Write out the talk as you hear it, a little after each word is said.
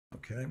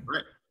Okay.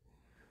 Great.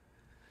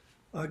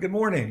 Good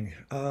morning.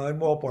 I'm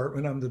Walt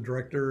Bartman. I'm the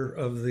director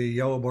of the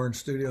Yellow Barn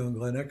Studio in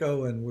Glen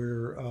Echo, and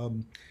we're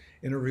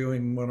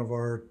interviewing one of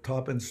our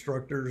top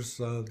instructors,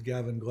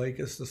 Gavin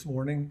Glakas, this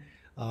morning.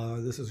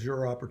 This is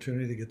your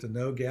opportunity to get to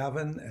know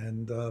Gavin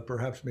and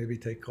perhaps maybe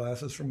take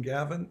classes from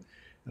Gavin.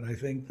 And I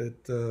think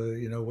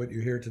that what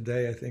you hear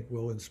today, I think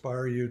will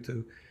inspire you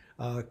to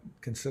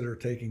consider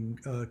taking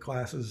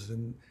classes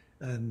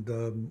and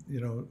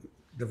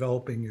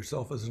developing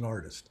yourself as an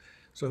artist.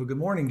 So, good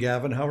morning,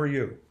 Gavin. How are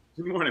you?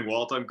 Good morning,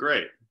 Walt. I'm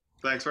great.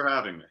 Thanks for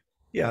having me.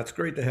 Yeah, it's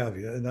great to have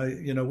you.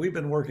 And we've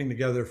been working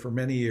together for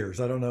many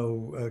years. I don't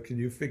know, can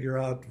you figure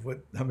out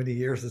how many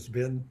years it's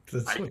been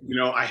since we?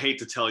 I hate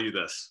to tell you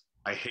this.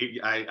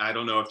 I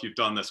don't know if you've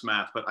done this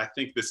math, but I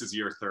think this is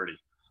year 30.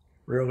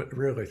 Really,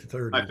 really I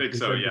 30. think We've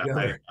so. been Yeah.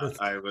 together.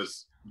 I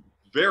was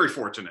very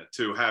fortunate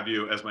to have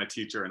you as my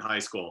teacher in high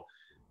school.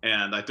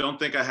 And I don't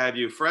think I had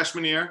you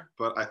freshman year,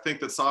 but I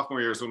think that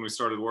sophomore year is when we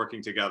started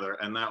working together.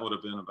 And that would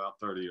have been about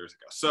 30 years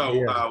ago. So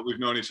Yeah. we've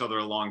known each other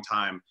a long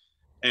time.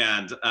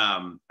 And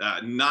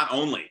not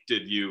only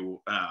did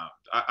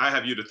I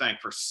have you to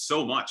thank for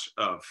so much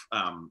of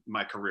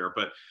my career,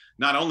 but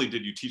not only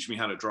did you teach me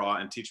how to draw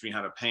and teach me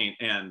how to paint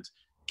and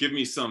give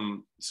me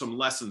some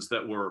lessons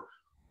that were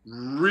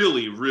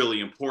really, really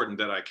important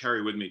that I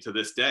carry with me to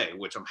this day,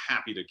 which I'm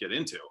happy to get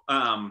into.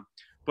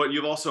 But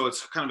you've also,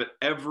 it's kind of at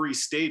every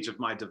stage of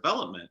my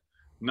development,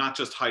 not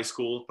just high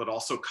school, but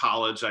also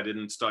college. I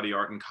didn't study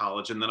art in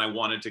college. And then I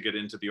wanted to get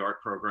into the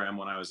art program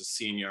when I was a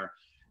senior.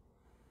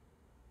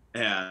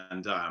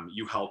 And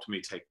you helped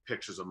me take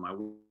pictures of my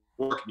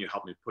work and you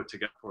helped me put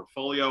together a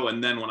portfolio.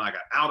 And then when I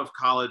got out of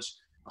college,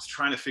 I was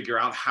trying to figure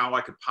out how I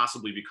could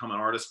possibly become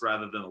an artist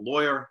rather than a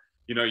lawyer.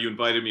 You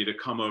invited me to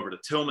come over to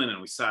Tillman and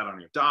we sat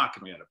on your dock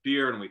and we had a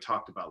beer and we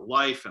talked about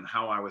life and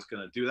how I was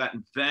going to do that.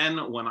 And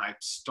then when I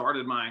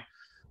started my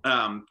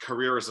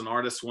career as an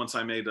artist, once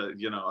I made a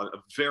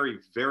very,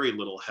 very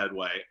little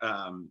headway,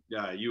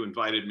 you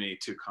invited me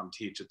to come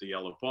teach at the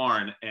Yellow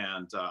Barn,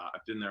 and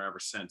I've been there ever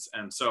since.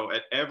 And so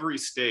at every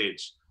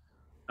stage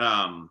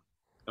of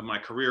my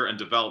career and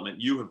development,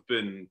 you have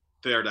been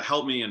there to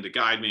help me and to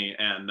guide me,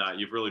 and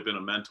you've really been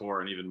a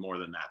mentor and even more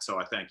than that. So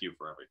I thank you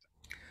for everything.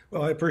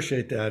 Well, I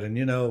appreciate that. And,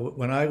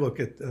 when I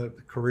look at the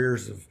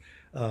careers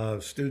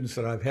of students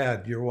that I've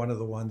had, you're one of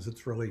the ones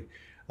that's really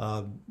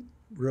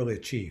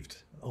achieved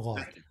a lot.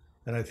 Thank you.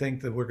 And I think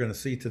that we're going to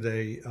see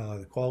today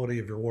the quality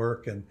of your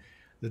work and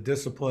the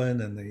discipline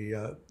and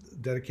the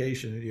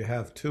dedication that you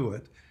have to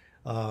it.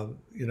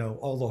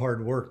 All the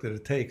hard work that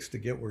it takes to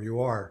get where you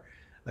are.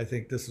 I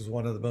think this is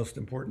one of the most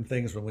important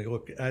things when we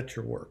look at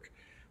your work.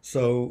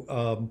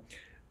 So,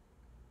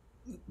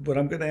 what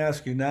I'm going to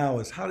ask you now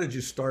is, how did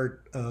you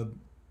start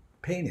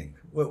painting?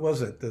 What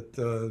was it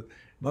that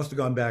must have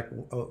gone back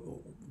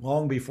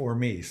long before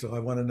me? So I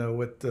want to know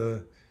what.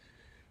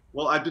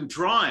 Well, I've been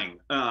drawing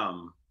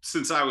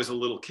since I was a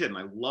little kid, and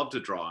I love to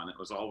draw, and it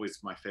was always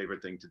my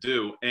favorite thing to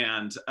do.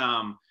 And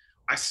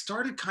I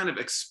started kind of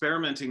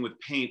experimenting with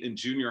paint in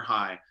junior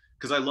high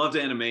because I loved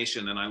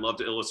animation and I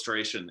loved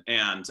illustration.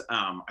 And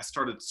I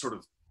started sort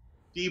of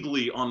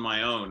feebly on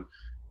my own,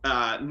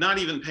 not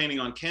even painting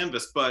on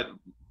canvas, but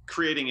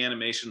creating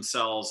animation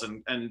cells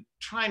and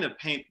trying to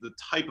paint the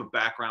type of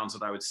backgrounds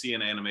that I would see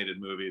in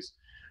animated movies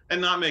and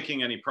not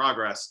making any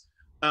progress.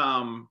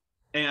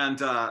 And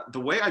the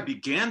way I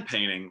began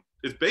painting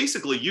is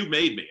basically you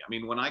made me. I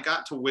mean, when I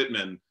got to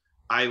Whitman,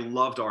 I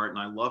loved art and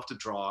I loved to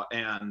draw.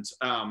 And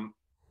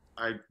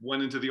I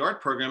went into the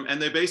art program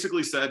and they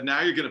basically said,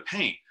 now you're going to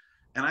paint.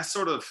 And I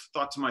sort of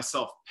thought to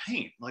myself,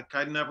 paint? Like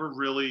it never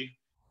really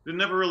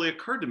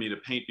occurred to me to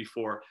paint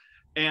before.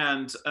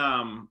 And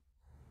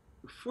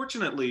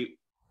fortunately,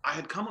 I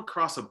had come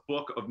across a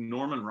book of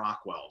Norman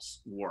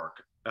Rockwell's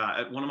work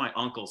at one of my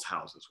uncle's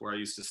houses where I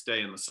used to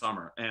stay in the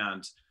summer.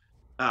 And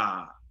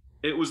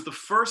it was the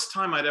first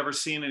time I'd ever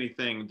seen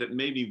anything that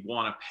made me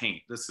want to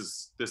paint. This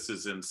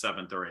is in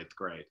 7th or 8th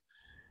grade.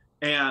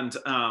 And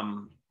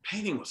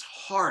painting was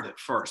hard at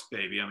first,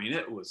 baby. I mean,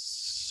 it was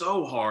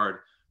so hard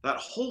that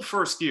whole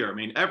first year. I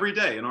mean, every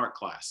day in art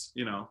class,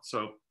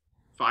 so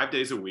 5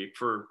 days a week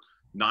for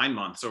 9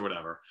 months or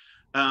whatever.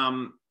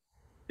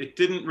 It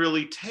didn't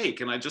really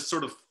take. And I just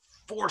sort of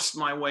forced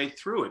my way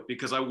through it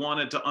because I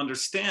wanted to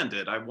understand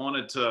it. Art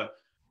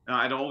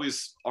had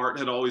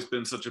always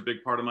been such a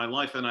big part of my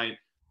life. And I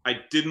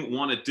didn't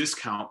want to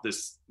discount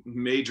this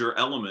major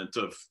element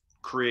of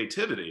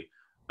creativity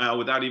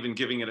without even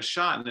giving it a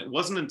shot. And it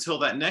wasn't until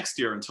that next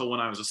year, until when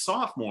I was a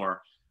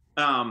sophomore,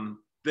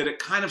 that it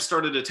kind of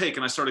started to take,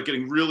 and I started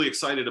getting really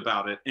excited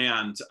about it.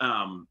 And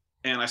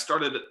I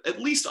started at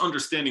least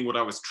understanding what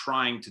I was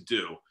trying to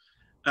do.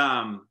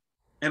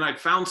 And I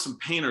found some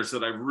painters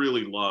that I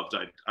really loved.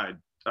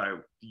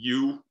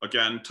 You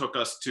again took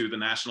us to the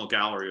National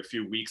Gallery a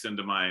few weeks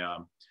into my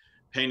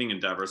painting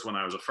endeavors when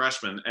I was a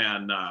freshman,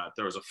 and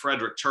there was a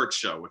Frederick Church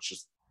show, which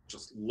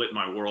just lit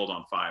my world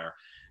on fire.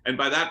 And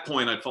by that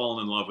point, I'd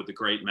fallen in love with the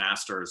great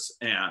masters,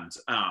 and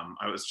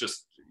I was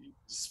just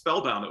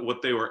spellbound at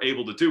what they were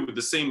able to do with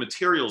the same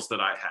materials that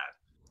I had.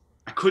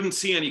 I couldn't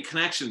see any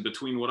connection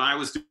between what I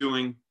was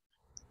doing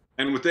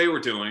and what they were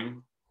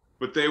doing,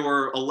 but they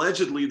were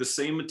allegedly the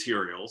same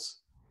materials.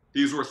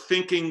 These were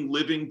thinking,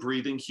 living,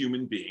 breathing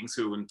human beings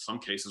who, in some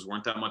cases,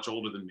 weren't that much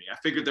older than me. I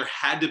figured there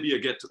had to be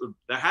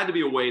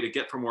a way to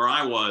get from where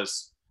I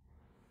was,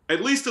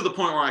 at least to the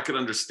point where I could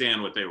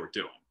understand what they were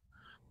doing.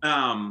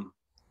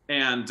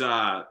 And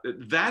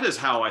that is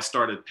how I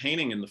started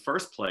painting in the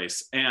first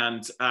place.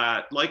 And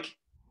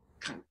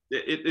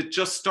it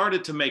just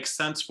started to make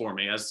sense for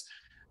me as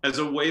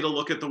a way to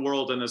look at the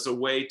world and as a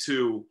way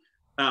to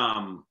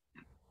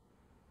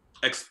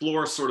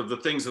explore sort of the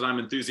things that I'm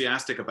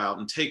enthusiastic about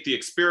and take the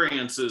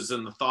experiences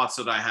and the thoughts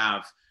that I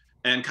have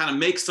and kind of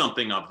make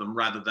something of them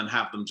rather than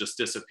have them just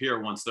disappear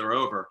once they're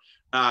over.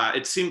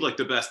 It seemed like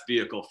the best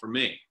vehicle for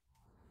me.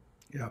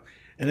 Yeah.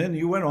 And then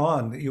you went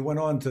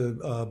on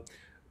to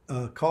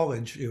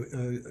college.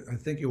 I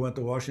think you went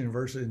to Washington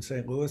University in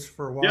St. Louis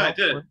for a Yeah, I while.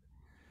 did.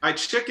 I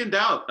chickened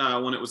out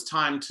when it was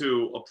time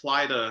to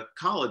apply to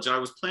college. I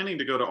was planning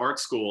to go to art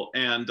school,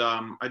 and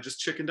I just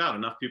chickened out.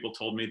 Enough people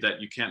told me that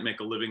you can't make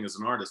a living as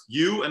an artist.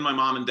 You and my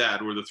mom and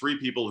dad were the three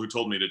people who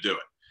told me to do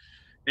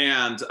it.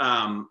 And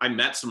I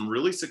met some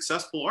really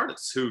successful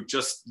artists who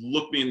just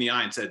looked me in the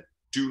eye and said,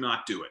 "Do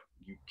not do it.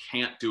 You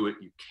can't do it.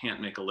 You can't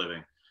make a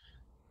living."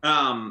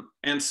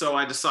 And so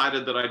I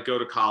decided that I'd go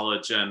to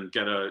college and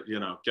get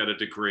a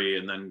degree,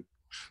 and then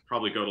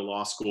probably go to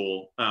law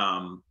school.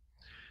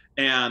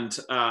 And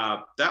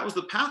that was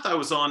the path I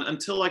was on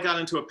until I got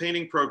into a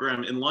painting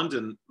program in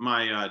London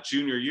my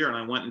junior year, and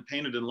I went and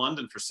painted in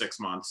London for 6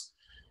 months.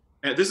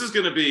 And this is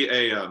going to be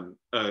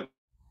a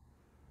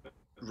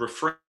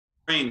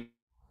refrain.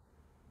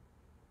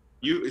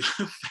 You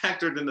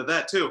factored into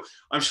that too.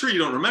 I'm sure you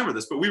don't remember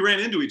this, but we ran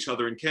into each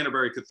other in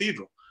Canterbury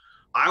Cathedral.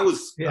 I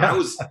was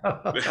Yeah.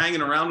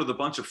 hanging around with a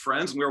bunch of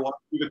friends, and we were walking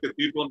through the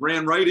cathedral and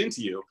ran right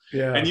into you.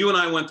 Yeah. And you and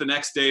I went the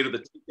next day to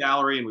the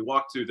gallery, and we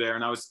walked through there.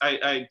 And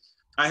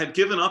I had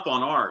given up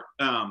on art.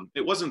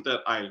 It wasn't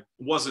that I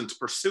wasn't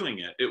pursuing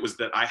it; it was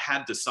that I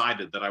had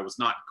decided that I was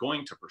not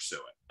going to pursue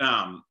it.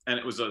 And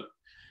it was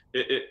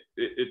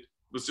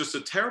just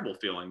a terrible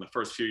feeling the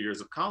first few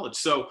years of college.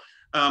 So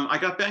I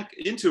got back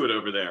into it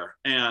over there,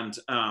 and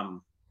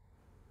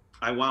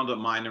I wound up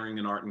minoring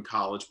in art in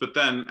college. But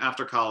then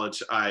after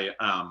college, I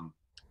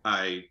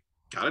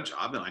got a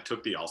job and I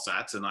took the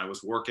LSATs, and I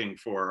was working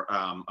for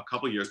a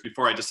couple of years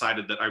before I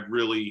decided that I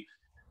really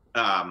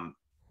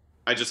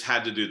I just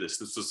had to do this.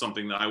 This was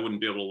something that I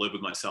wouldn't be able to live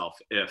with myself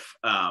if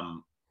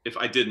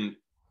I didn't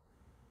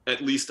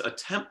at least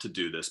attempt to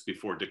do this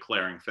before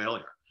declaring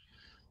failure.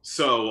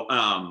 So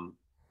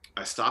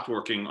I stopped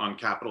working on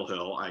Capitol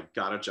Hill. I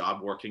got a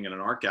job working in an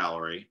art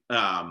gallery.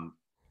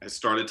 I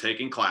started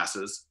taking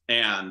classes,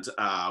 and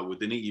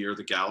within a year,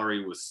 the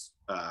gallery was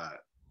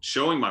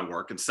showing my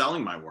work and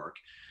selling my work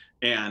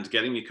and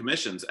getting me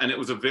commissions. And it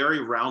was a very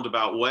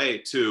roundabout way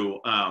to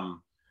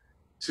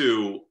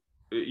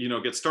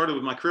get started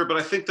with my career. But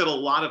I think that a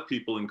lot of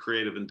people in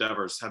creative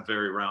endeavors have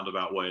very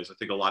roundabout ways. I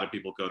think a lot of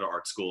people go to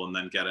art school and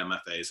then get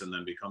MFAs and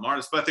then become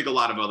artists. But I think a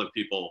lot of other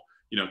people,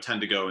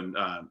 tend to go in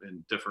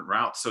different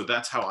routes. So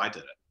that's how I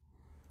did it.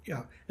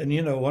 Yeah. And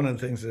one of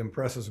the things that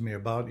impresses me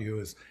about you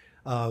is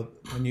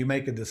when you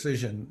make a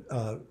decision,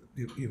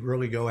 you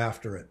really go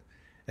after it,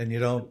 and you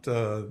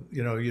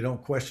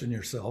don't question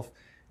yourself.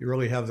 You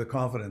really have the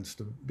confidence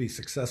to be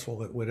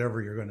successful at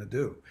whatever you're going to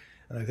do.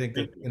 And I think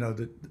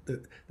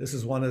that this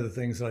is one of the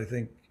things that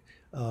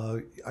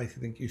I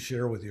think you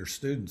share with your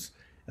students,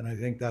 and I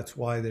think that's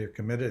why they're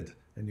committed,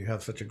 and you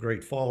have such a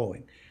great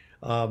following.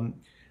 Um,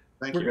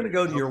 Thank we're you. going to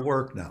go to your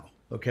work now.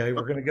 Okay,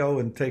 we're going to go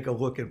and take a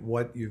look at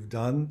what you've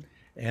done,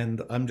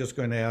 and I'm just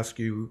going to ask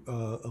you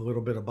a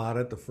little bit about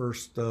it. The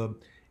first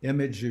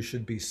image you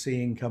should be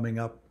seeing coming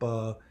up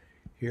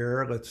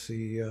here. Let's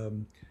see.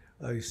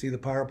 You see the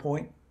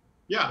PowerPoint?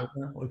 Yeah.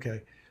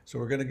 Okay. So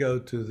we're going to go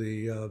to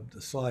the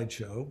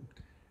slideshow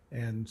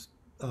and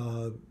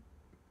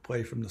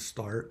play from the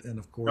start. And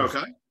of course,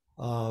 Okay.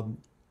 um,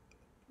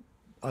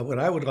 what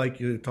I would like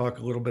you to talk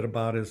a little bit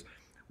about is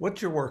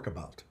what's your work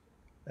about?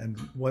 And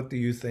what do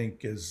you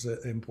think is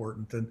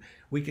important? And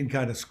we can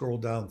kind of scroll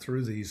down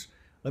through these.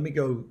 Let me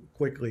go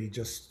quickly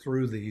just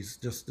through these,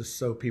 just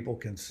so people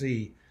can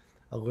see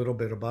a little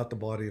bit about the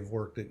body of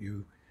work that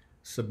you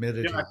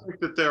submitted Yeah, I here. think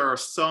that there are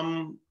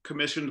some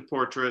commissioned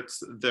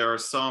portraits. There are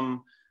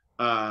some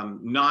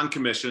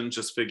non-commissioned,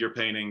 just figure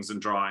paintings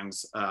and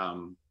drawings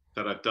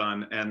that I've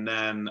done, and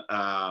then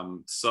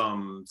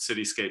some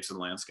cityscapes and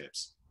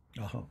landscapes.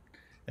 Uh-huh.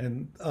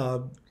 And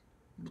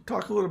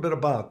talk a little bit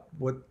about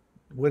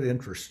what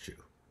interests you.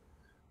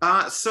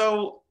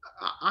 So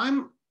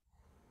I'm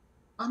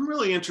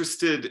really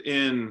interested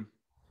in.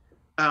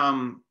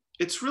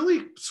 It's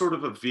really sort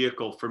of a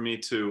vehicle for me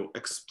to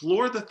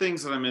explore the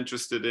things that I'm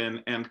interested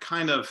in and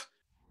kind of,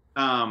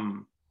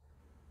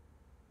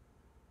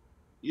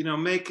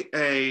 make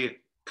a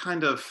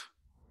kind of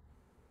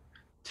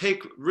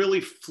take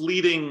really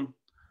fleeting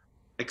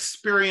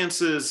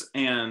experiences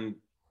and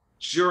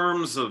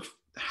germs of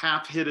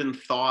half hidden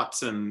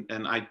thoughts and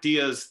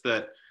ideas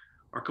that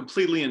are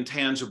completely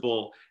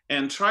intangible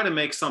and try to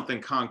make something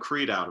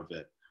concrete out of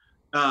it,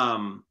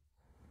 um,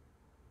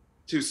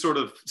 to sort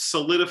of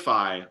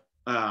solidify,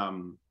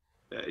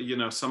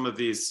 some of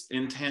these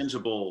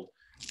intangible,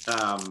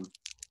 um,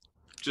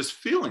 just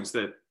feelings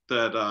that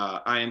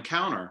I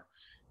encounter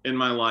in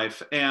my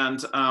life.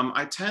 And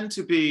I tend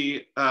to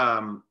be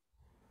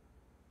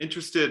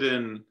interested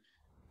in,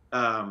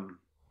 um,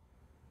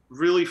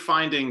 really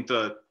finding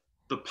the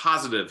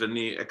positive and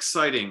the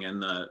exciting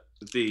and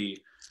the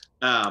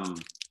um,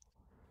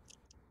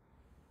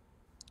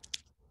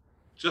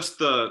 just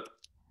the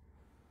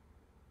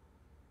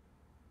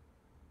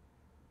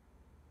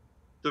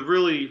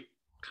really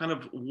kind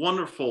of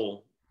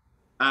wonderful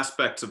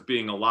aspects of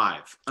being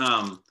alive.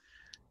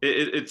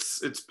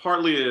 It's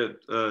partly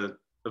a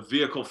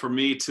vehicle for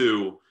me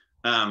to,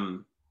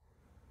 um,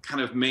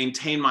 kind of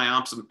maintain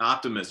my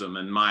optimism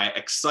and my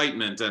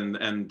excitement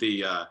and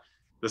the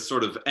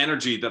sort of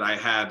energy that I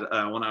had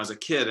when I was a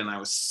kid, and I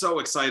was so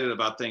excited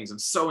about things and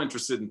so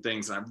interested in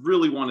things, and I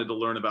really wanted to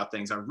learn about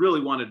things. I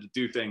really wanted to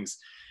do things,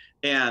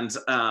 and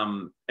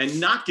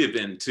not give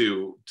in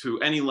to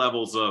any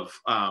levels of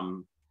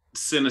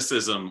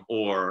cynicism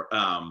or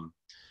kind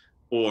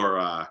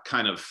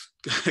of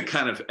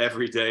kind of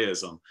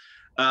everydayism,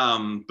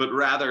 but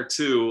rather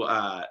to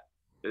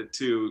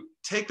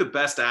take the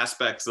best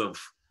aspects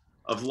of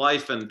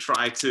life and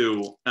try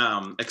to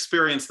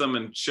experience them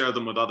and share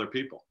them with other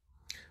people.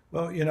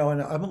 Well, you know,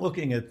 and I'm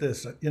looking at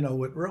this. You know,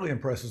 what really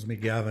impresses me,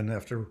 Gavin,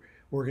 after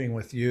working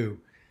with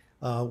you,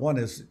 one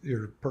is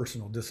your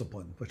personal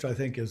discipline, which I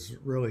think is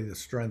really the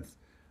strength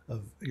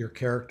of your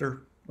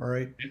character. All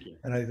right, Thank you.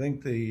 and I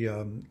think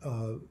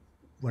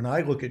when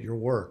I look at your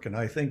work, and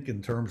I think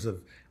in terms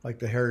of like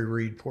the Harry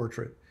Reid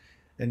portrait,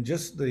 and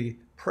just the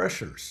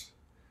pressures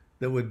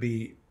that would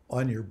be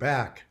on your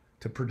back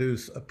to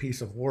produce a piece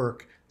of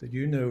work that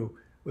you knew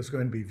was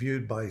going to be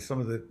viewed by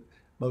some of the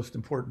most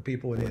important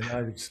people in the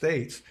United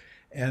States,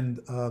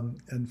 and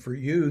for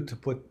you to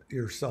put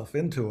yourself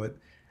into it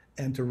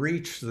and to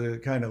reach the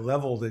kind of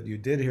level that you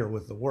did here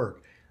with the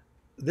work,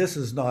 this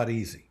is not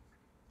easy.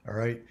 All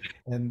right,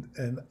 and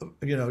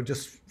you know,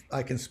 just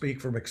I can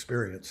speak from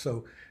experience.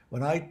 So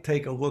when I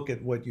take a look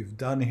at what you've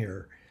done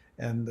here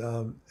and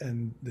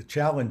the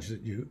challenge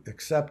that you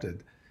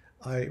accepted,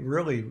 I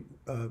really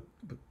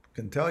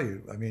can tell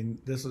you. I mean,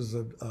 this is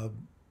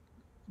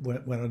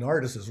when an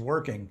artist is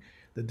working,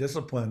 the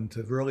discipline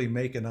to really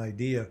make an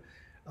idea,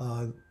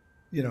 uh,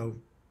 you know,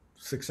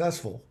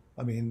 successful.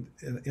 I mean,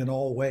 in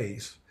all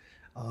ways,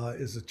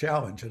 is a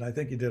challenge, and I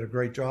think you did a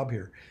great job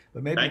here.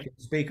 But maybe you Thank can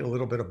speak a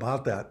little bit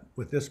about that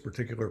with this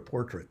particular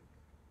portrait.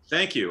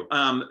 Thank you.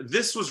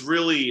 This was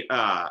really,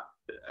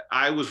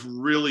 I was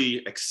really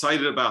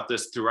excited about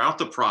this throughout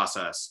the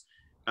process.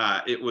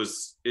 It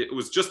was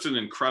just an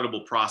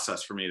incredible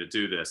process for me to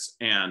do this,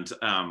 and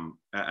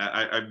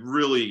I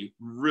really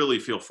really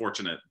feel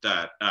fortunate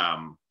that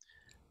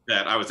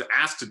I was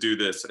asked to do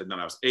this and that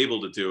I was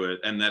able to do it,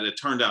 and that it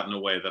turned out in a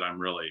way that I'm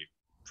really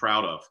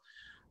proud of.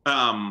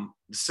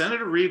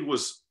 Senator Reid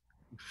was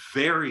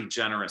very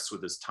generous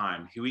with his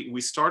time.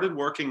 We started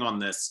working on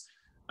this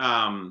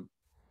um,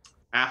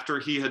 after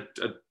he had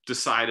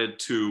decided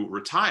to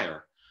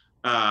retire.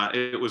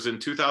 It was in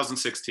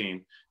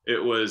 2016.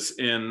 It was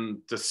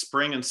in the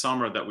spring and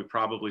summer that we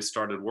probably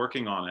started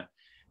working on it.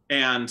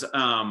 And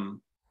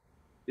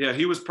yeah,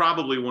 he was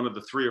probably one of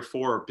the 3 or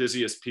 4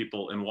 busiest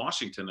people in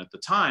Washington at the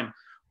time.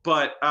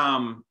 But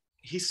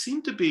he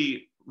seemed to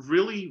be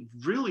really,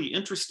 really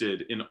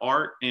interested in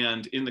art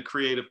and in the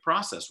creative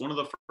process. One of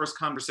the first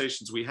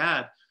conversations we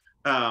had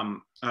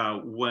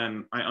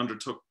when I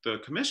undertook the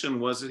commission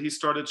was that he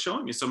started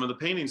showing me some of the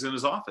paintings in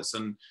his office.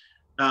 And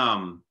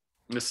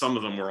some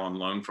of them were on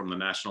loan from the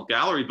National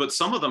Gallery, but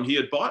some of them he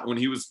had bought when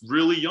he was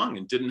really young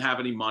and didn't have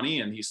any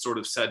money. And he sort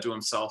of said to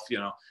himself, you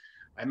know,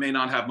 I may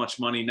not have much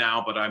money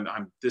now, but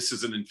this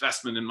is an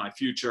investment in my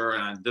future,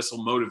 and this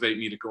will motivate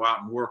me to go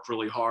out and work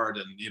really hard.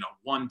 And, you know,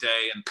 one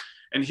day,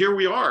 and here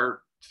we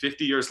are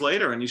 50 years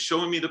later, and he's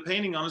showing me the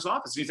painting on his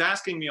office. He's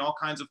asking me all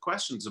kinds of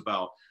questions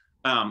about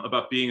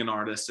being an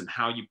artist and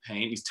how you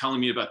paint. He's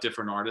telling me about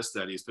different artists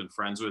that he's been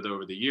friends with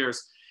over the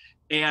years.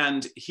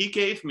 And he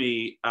gave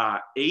me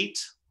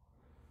 8,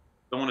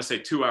 I want to say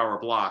 2-hour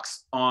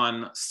blocks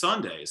on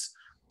Sundays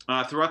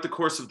throughout the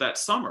course of that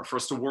summer for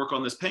us to work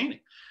on this painting.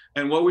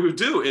 And what we would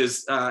do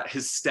is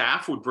his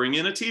staff would bring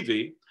in a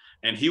TV,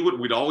 and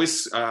we'd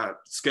always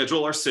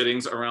schedule our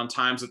sittings around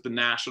times that the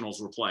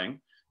Nationals were playing.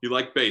 He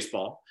liked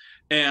baseball,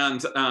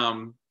 and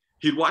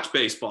he'd watch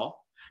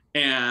baseball.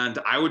 And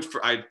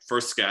I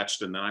first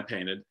sketched and then I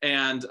painted,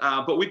 and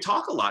but we'd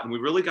talk a lot, and we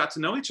really got to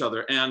know each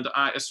other. And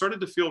I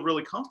started to feel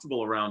really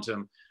comfortable around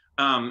him,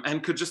 and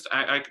you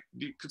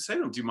could say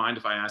to him, "Do you mind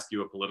if I ask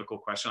you a political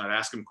question?" I'd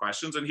ask him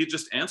questions, and he'd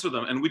just answer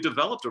them, and we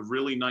developed a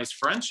really nice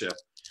friendship.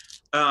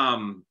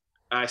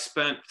 I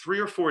spent 3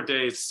 or 4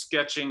 days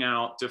sketching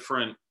out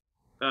different,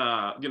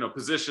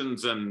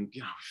 positions, and,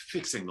 you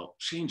know,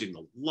 changing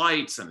the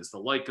lights, and is the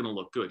light going to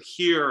look good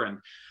here? And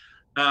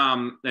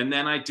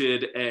then I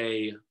did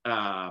a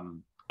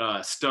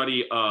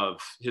study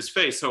of his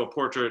face, so a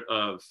portrait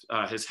of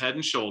his head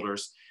and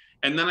shoulders.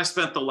 And then I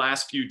spent the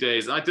last few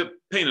days, I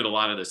painted a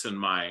lot of this in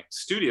my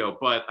studio,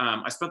 but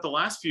I spent the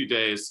last few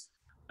days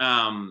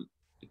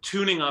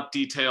tuning up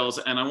details.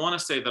 And I want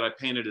to say that I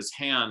painted his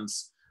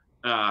hands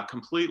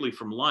completely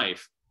from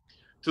life,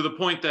 to the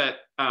point that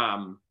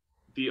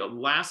the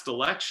last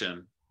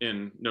election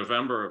in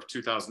November of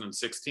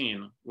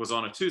 2016 was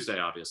on a Tuesday,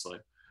 obviously.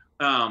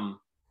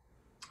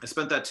 I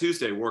spent that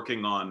Tuesday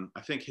working on,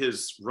 I think,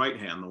 his right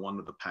hand, the one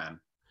with the pen.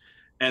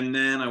 And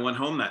then I went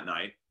home that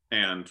night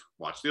and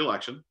watched the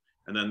election.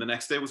 And then the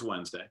next day was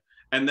Wednesday.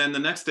 And then the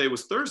next day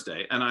was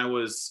Thursday. And I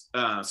was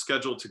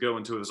scheduled to go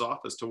into his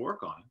office to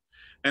work on it.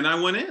 And I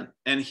went in,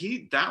 and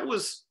that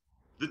was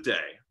the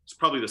day. It's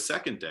probably the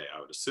second day,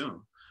 I would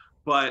assume.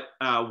 But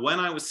when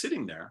I was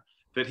sitting there,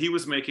 that he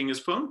was making his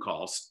phone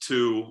calls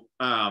to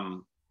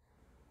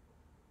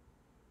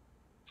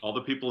all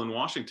the people in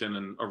Washington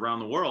and around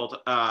the world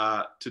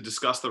to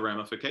discuss the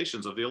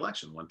ramifications of the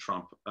election when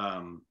Trump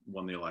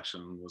won the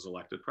election and was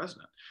elected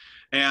president.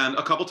 And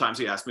a couple times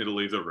he asked me to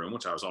leave the room,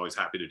 which I was always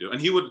happy to do.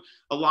 And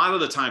a lot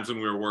of the times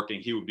when we were working,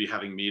 he would be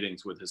having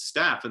meetings with his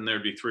staff, and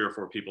there'd be 3 or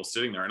 4 people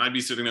sitting there, and I'd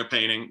be sitting there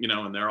painting,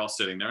 and they're all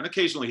sitting there. And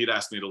occasionally he'd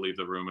ask me to leave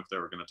the room if they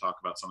were going to talk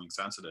about something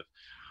sensitive.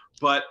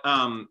 But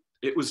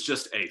it was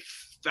just a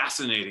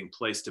fascinating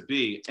place to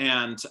be.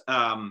 And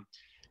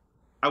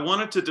I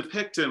wanted to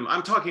depict him.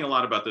 I'm talking a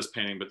lot about this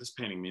painting, but this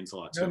painting means a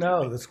lot to No, me.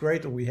 no, that's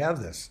great that we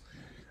have this.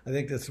 I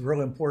think that's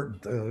real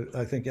important.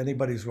 I think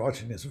anybody who's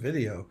watching this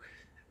video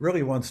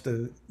really wants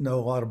to know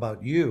a lot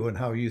about you and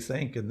how you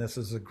think, and this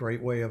is a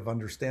great way of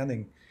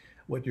understanding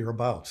what you're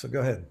about. So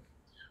go ahead.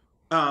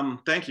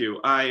 Thank you.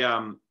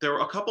 There were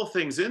a couple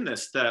things in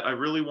this that I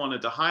really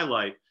wanted to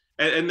highlight,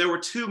 and there were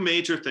 2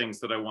 major things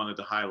that I wanted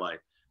to highlight.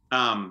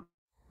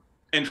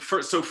 And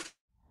first, so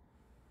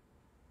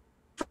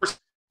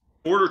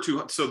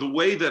the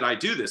way that I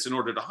do this in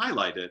order to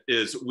highlight it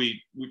is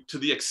we to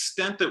the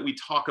extent that we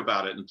talk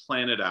about it and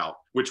plan it out,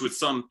 which with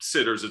some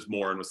sitters is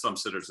more and with some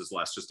sitters is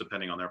less, just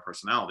depending on their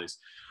personalities.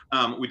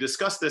 We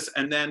discuss this,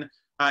 and then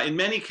in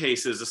many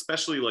cases,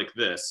 especially like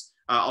this,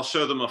 I'll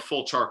show them a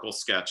full charcoal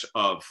sketch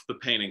of the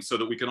painting so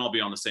that we can all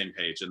be on the same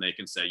page and they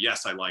can say,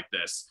 yes, I like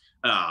this.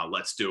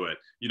 Let's do it.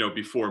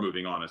 Before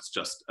moving on, it's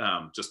just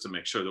to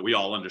make sure that we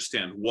all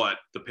understand what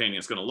the painting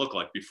is going to look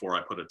like before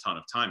I put a ton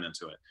of time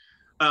into it.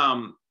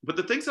 But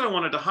the things that I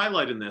wanted to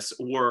highlight in this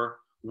were,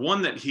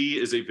 one, that he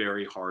is a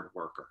very hard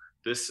worker.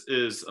 This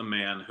is a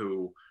man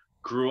who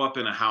grew up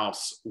in a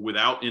house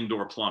without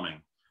indoor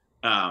plumbing,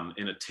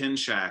 in a tin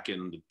shack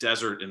in the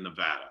desert in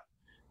Nevada,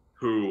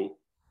 who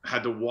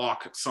had to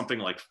walk something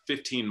like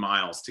 15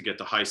 miles to get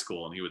to high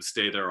school, and he would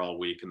stay there all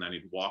week, and then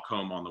he'd walk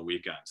home on the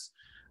weekends,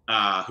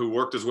 who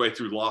worked his way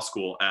through law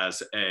school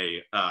as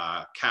a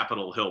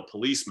Capitol Hill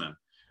policeman,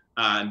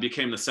 and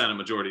became the Senate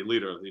Majority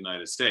Leader of the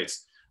United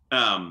States.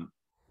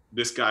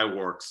 This guy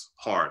works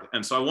hard.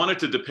 And so I wanted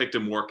to depict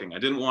him working. I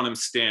didn't want him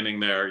standing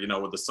there,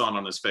 with the sun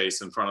on his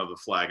face in front of the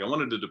flag. I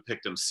wanted to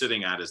depict him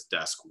sitting at his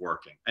desk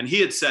working. And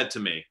he had said to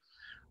me,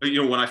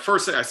 when I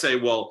say,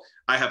 well,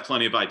 I have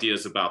plenty of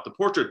ideas about the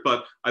portrait,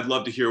 but I'd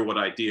love to hear what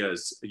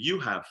ideas you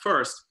have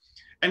first.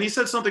 And he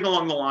said something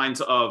along the lines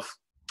of,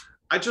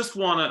 I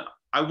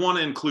want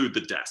to include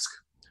the desk.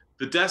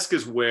 The desk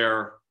is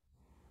where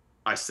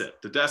I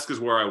sit. The desk is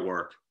where I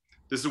work.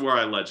 This is where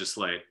I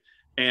legislate.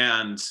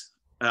 And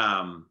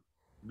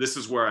this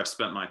is where I've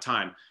spent my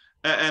time.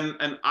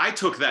 And I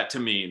took that to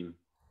mean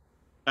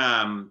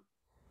that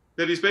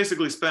he's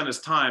basically spent his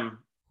time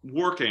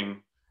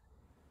working,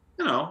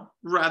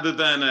 rather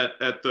than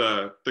at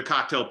the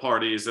cocktail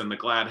parties and the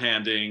glad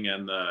handing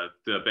and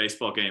the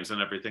baseball games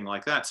and everything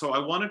like that. So I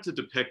wanted to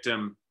depict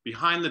him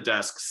behind the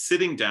desk,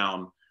 sitting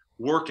down,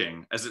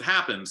 working. As it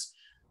happens,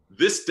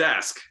 this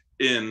desk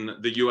in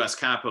the US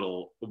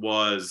Capitol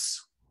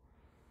was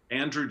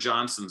Andrew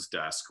Johnson's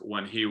desk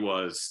when he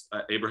was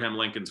Abraham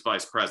Lincoln's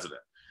vice president.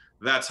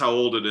 That's how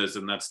old it is,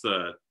 and that's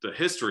the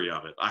history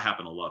of it. I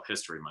happen to love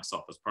history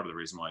myself. That's part of the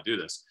reason why I do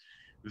this.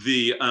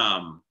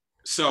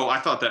 So I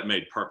thought that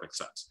made perfect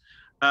sense.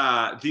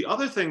 The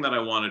other thing that I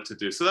wanted to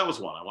do, so that was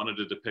one. I wanted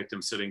to depict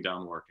him sitting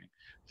down working.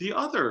 The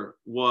other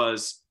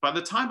was, by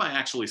the time I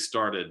actually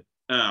started,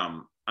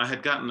 I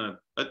had gotten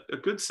a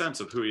good sense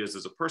of who he is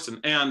as a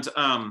person. And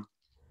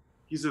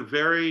he's a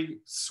very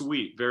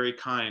sweet, very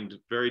kind,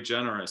 very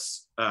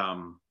generous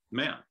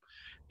man.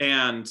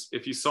 And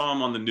if you saw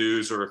him on the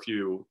news, or if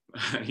you,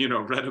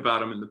 read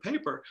about him in the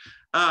paper,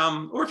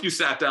 or if you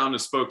sat down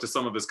and spoke to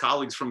some of his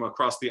colleagues from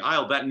across the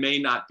aisle, that may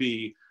not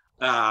be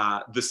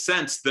the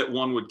sense that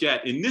one would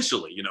get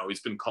initially.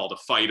 He's been called a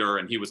fighter,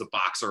 and he was a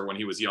boxer when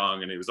he was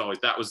young, and he was always,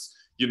 that was,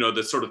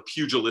 the sort of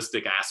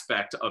pugilistic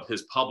aspect of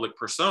his public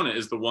persona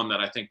is the one that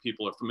I think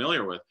people are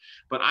familiar with.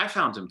 But I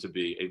found him to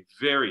be a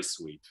very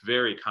sweet,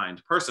 very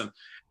kind person.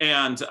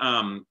 And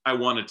I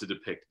wanted to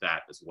depict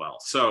that as well.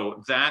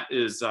 So that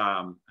is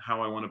how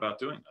I went about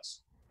doing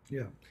this.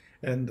 Yeah.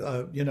 And,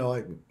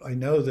 I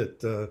know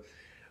that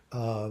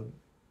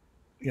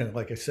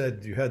like I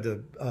said, you had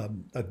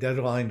a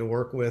deadline to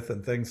work with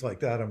and things like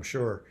that, I'm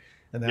sure.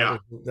 And Yeah.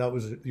 that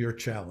was your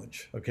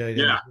challenge, okay?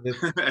 Yeah,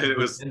 To it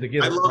was. and to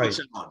get I it love a right,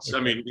 challenge. I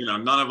okay? mean,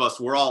 none of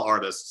us. We're all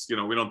artists.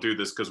 We don't do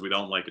this because we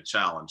don't like a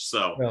challenge.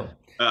 So, Well,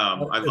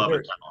 I is love a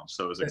there challenge.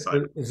 So it was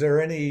exciting. is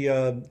there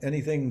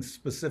anything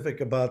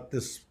specific about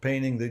this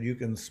painting that you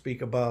can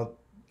speak about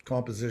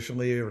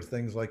compositionally or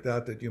things like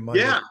that that you might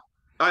have? Yeah,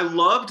 I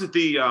loved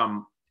the.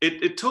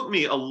 It took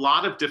me a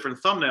lot of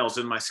different thumbnails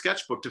in my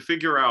sketchbook to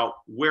figure out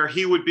where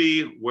he would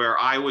be, where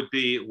I would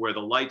be, where the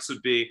lights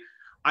would be.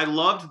 I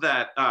loved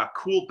that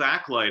cool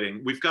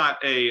backlighting. We've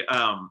got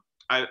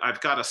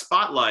I've got a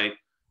spotlight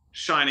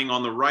shining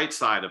on the right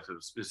side of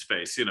his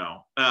face,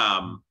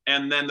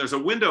 and then there's a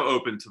window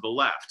open to the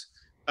left,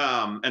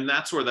 and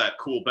that's where that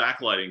cool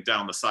backlighting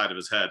down the side of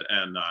his head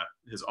and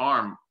his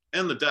arm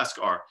and the desk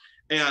are.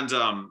 And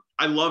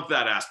I love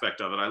that aspect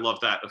of it. I love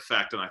that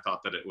effect, and I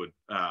thought that it would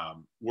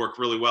work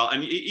really well.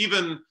 And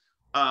even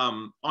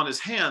on his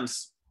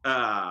hands,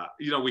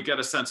 we get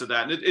a sense of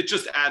that, and it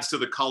just adds to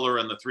the color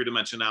and the three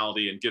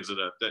dimensionality, and gives it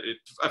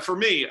for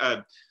me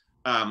a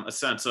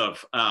sense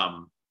of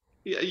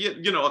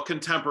a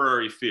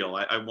contemporary feel.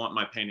 I want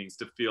my paintings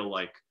to feel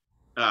like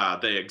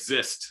they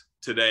exist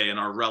today and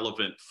are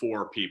relevant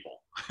for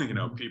people.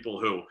 Mhm. People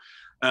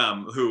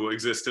who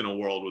exist in a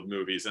world with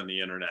movies and the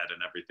internet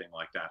and everything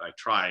like that. I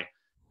try.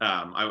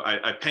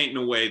 I paint in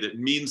a way that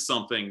means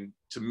something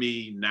to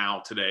me now,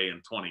 today,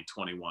 in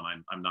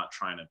 2021. I'm not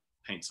trying to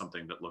paint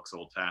something that looks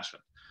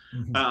old-fashioned,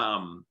 Mhm.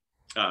 um,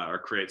 or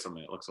create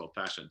something that looks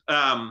old-fashioned.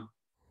 Although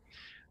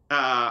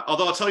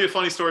I'll tell you a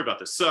funny story about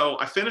this. So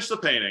I finished the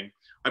painting.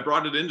 I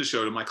brought it in to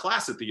show to my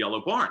class at the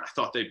Yellow Barn. I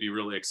thought they'd be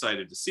really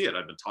excited to see it.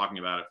 I've been talking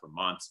about it for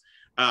months.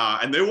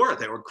 And they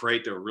were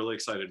great. They were really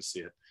excited to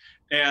see it.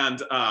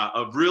 And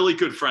a really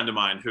good friend of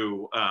mine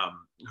who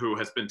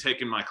has been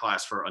taking my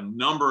class for a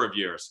number of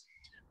years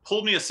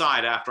pulled me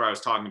aside after I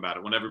was talking about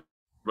it when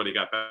everybody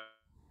got back.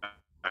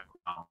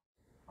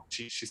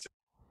 She said,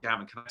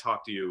 "Gavin, can I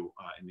talk to you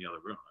in the other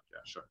room?" I'm like, "Yeah,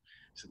 sure."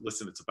 She said,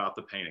 "Listen, it's about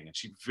the painting." And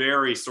she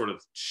very sort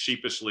of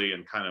sheepishly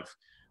and kind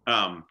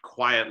of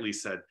quietly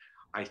said,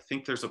 "I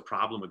think there's a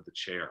problem with the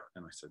chair."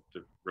 And I said,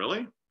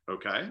 "Really?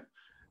 Okay."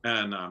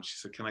 And she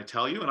said, "Can I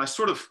tell you?" And I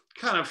sort of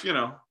kind of,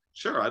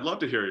 "Sure, I'd love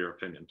to hear your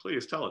opinion.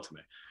 Please tell it to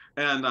me."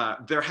 And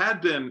there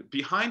had been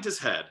behind his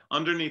head,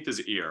 underneath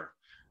his ear,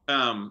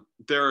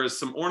 there is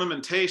some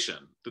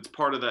ornamentation that's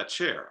part of that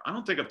chair. I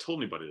don't think I've told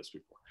anybody this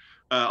before.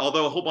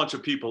 Although a whole bunch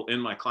of people in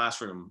my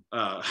classroom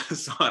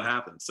saw it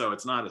happen, so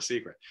it's not a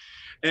secret.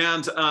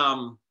 And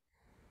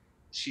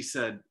she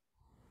said,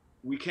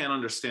 "We can't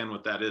understand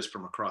what that is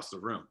from across the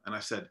room." And I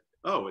said,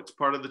 "Oh, it's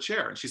part of the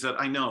chair." And she said,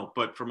 "I know,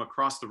 but from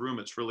across the room,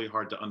 it's really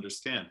hard to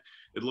understand.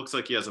 It looks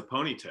like he has a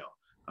ponytail."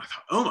 I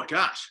thought, "Oh my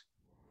gosh."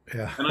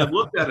 Yeah. And I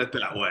looked at it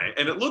that way,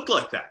 and it looked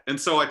like that. And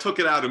so I took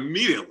it out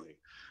immediately.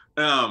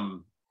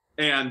 Um,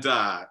 and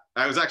I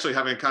was actually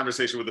having a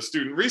conversation with a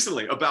student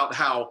recently about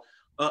how,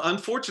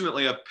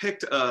 unfortunately, I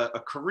picked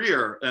a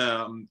career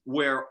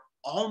where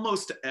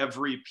almost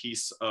every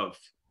piece of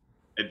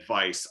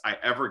advice I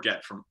ever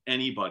get from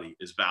anybody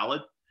is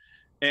valid.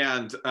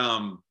 And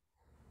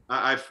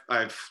I've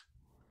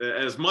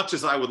as much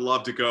as I would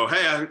love to go,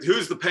 "Hey,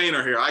 who's the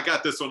painter here? I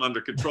got this one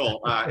under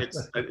control."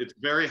 It's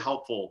very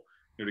helpful,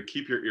 to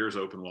keep your ears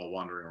open while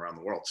wandering around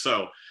the world.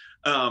 So,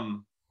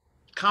 um,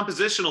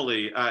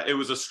 compositionally, it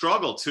was a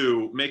struggle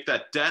to make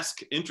that desk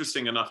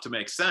interesting enough to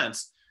make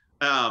sense.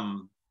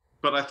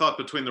 But I thought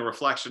between the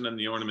reflection and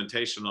the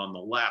ornamentation on the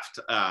left,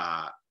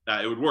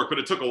 it would work. But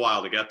it took a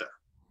while to get there.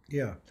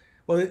 Yeah.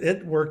 Well,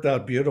 it worked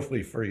out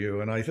beautifully for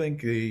you, and I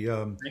think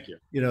Thank you.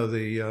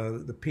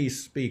 the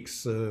piece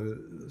speaks.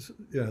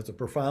 It's a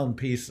profound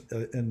piece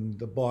in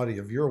the body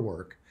of your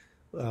work,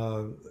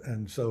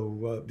 and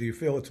so do you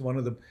feel it's one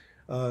of the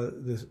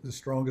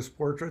strongest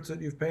portraits that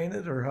you've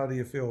painted, or how do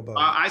you feel about it?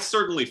 I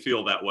certainly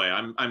feel that way.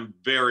 I'm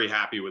very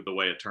happy with the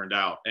way it turned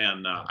out,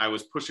 and I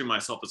was pushing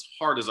myself as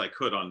hard as I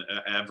could on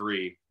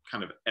every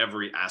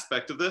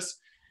aspect of this,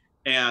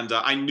 and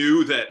I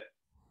knew that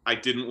I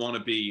didn't want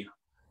to be.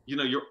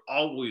 You're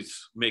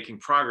always making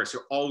progress.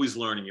 You're always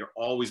learning. You're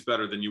always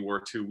better than you were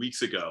 2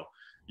 weeks ago.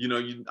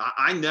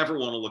 I never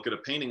want to look at a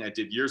painting I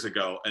did years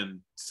ago and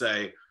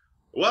say,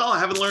 "Well, I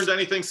haven't learned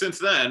anything since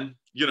then.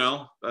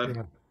 I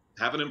Yeah.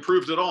 haven't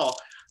improved at all."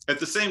 At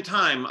the same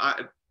time,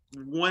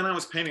 when I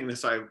was painting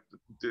this, a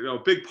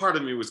big part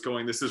of me was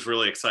going, "This is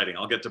really exciting.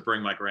 I'll get to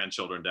bring my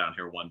grandchildren down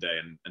here one day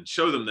and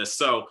show them this."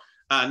 So,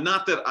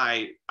 not that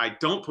I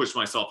don't push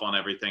myself on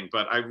everything,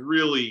 but I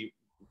really,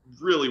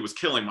 really was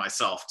killing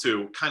myself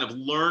to kind of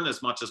learn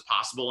as much as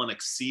possible and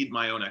exceed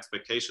my own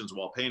expectations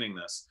while painting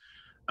this.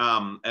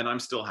 And I'm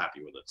still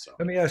happy with it. So.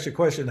 Let me ask you a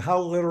question. How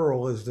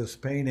literal is this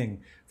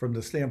painting from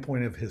the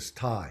standpoint of his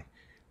tie?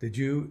 Did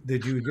you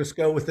just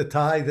go with the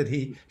tie that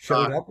he Uh,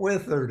 showed up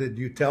with, or did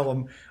you tell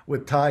him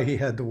what tie he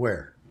had to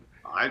wear?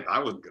 I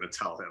wasn't going to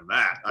tell him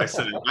that. I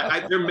said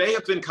there may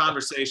have been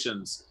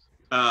conversations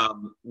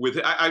with.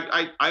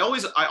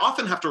 I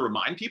often have to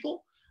remind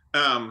people.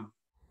 Um,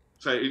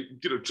 say,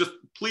 just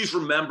please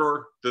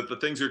remember that the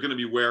things you're going to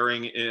be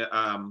wearing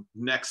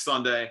next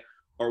Sunday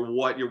are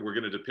what we're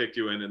going to depict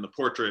you in the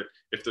portrait.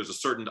 If there's a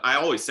certain, I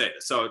always say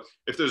this. So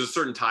if there's a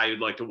certain tie you'd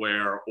like to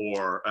wear,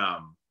 or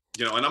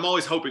and I'm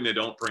always hoping they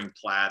don't bring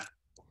plaid.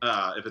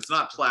 If it's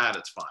not plaid,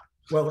 it's fine.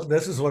 Well,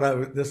 this is what I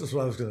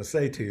was going to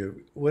say to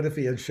you. What if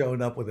he had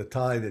shown up with a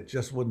tie that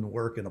just wouldn't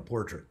work in a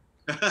portrait?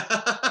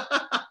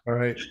 All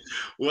right.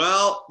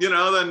 Well,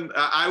 then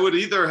I would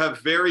either have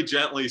very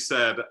gently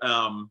said,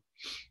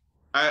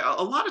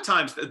 a lot of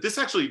times this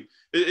actually,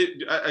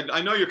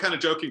 I know you're kind of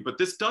joking, but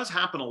this does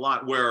happen a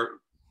lot where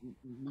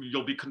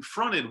you'll be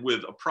confronted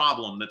with a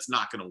problem that's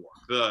not going to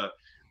work.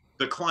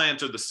 The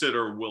client or the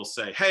sitter will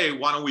say, "Hey,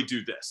 why don't we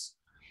do this?"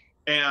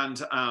 And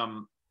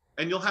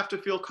you'll have to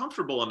feel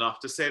comfortable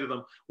enough to say to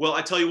them, "Well,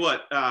 I tell you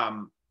what,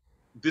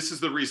 this is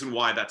the reason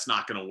why that's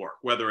not going to work,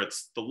 whether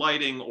it's the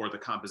lighting or the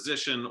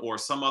composition or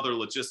some other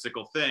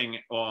logistical thing,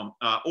 or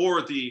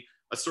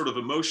a sort of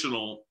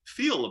emotional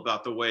feel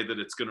about the way that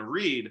it's going to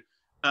read."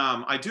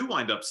 I do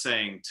wind up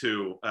saying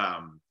to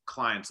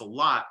clients a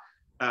lot,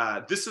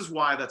 this is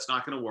why that's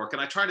not going to work.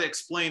 And I try to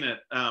explain it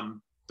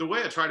the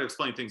way I try to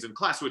explain things in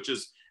class, which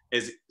is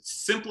as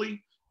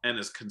simply and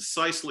as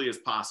concisely as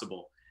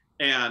possible.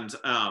 And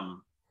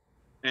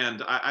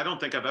I don't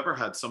think I've ever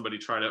had somebody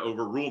try to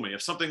overrule me.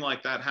 If something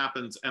like that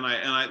happens, and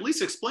I at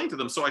least explain to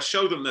them, so I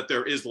show them that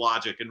there is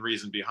logic and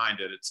reason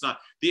behind it. It's not,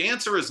 the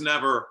answer is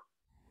never,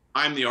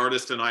 "I'm the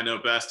artist and I know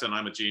best and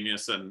I'm a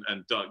genius and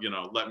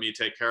let me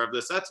take care of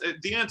this."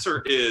 The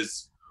answer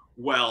is,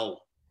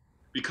 well,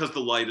 because the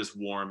light is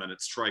warm and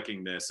it's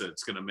striking this,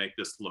 it's going to make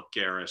this look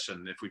garish.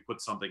 And if we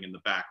put something in the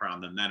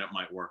background, then it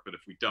might work. But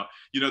if we don't,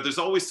 there's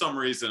always some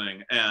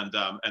reasoning, and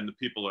the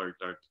people are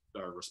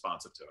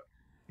responsive to it.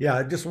 Yeah,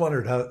 I just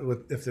wondered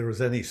if there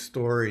was any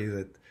story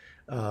that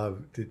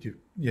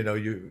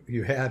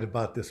you had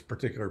about this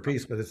particular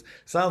piece, but it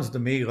sounds to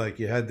me like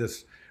you had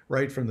this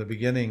right from the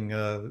beginning.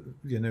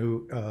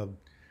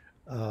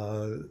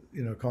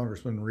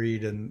 Congressman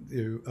Reed, and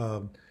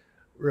you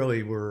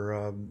really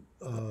were,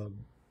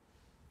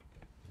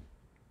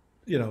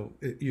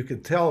 you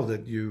could tell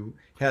that you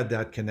had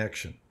that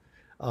connection.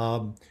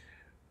 Um,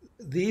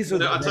 these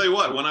are I'll the tell you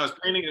what, when I was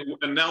painting,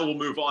 and now we'll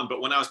move on,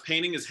 but when I was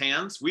painting his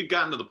hands, we'd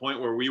gotten to the point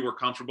where we were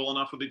comfortable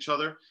enough with each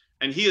other.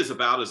 And he is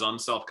about as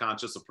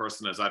unself-conscious a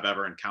person as I've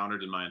ever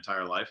encountered in my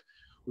entire life.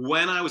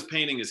 When I was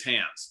painting his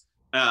hands,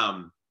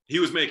 he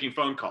was making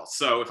phone calls.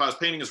 So if I was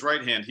painting his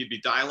right hand, he'd be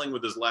dialing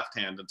with his left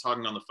hand and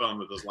talking on the phone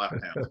with his left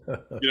hand,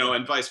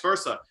 and vice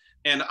versa.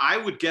 And I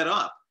would get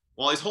up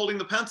while he's holding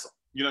the pencil.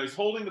 He's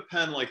holding the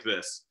pen like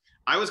this.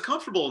 I was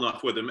comfortable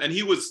enough with him, and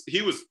he was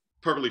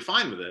perfectly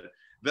fine with it,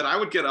 that I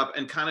would get up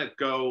and kind of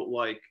go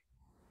like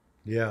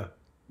yeah,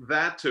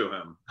 that to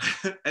him.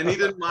 And he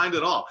didn't mind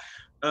at all.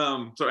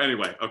 So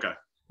anyway, okay.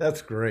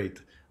 that's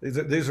great.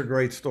 These are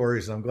great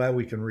stories. I'm glad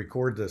we can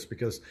record this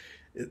because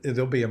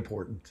it'll be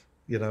important,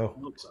 I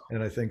hope so.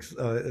 and I think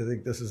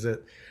this is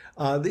it.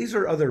 These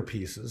are other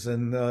pieces,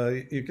 and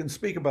you can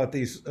speak about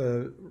these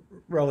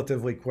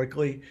relatively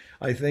quickly.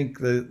 I think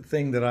the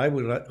thing that I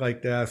would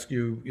like to ask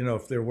you,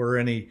 if there were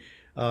any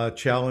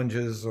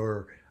challenges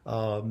or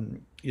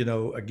again,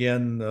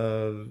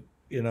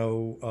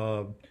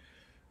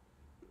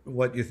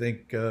 what you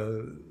think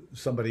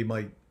somebody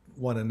might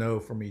want to know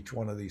from each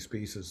one of these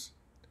pieces.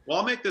 Well,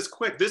 I'll make this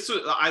quick.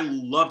 I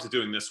loved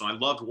doing this one. I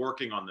loved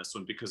working on this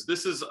one because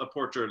this is a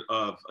portrait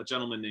of a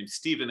gentleman named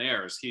Stephen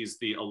Ayers. He's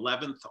the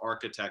 11th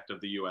architect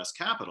of the U.S.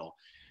 Capitol.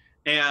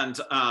 And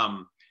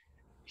when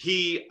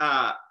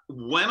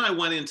I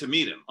went in to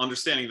meet him,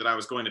 understanding that I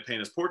was going to paint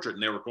his portrait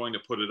and they were going to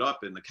put it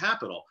up in the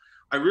Capitol,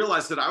 I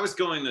realized that I was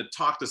going to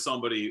talk to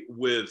somebody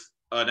with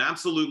an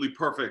absolutely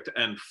perfect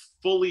and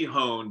fully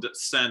honed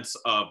sense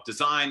of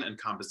design and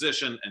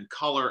composition and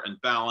color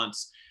and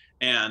balance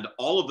and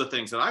all of the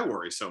things that I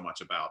worry so much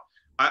about.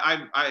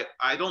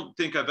 I don't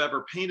think I've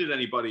ever painted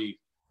anybody,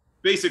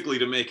 basically,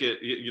 to make it,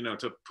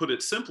 to put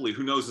it simply,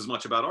 who knows as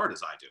much about art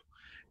as I do.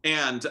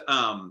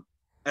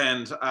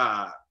 And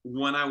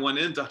when I went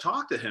in to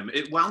talk to him,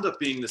 it wound up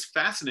being this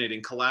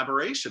fascinating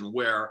collaboration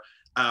where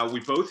we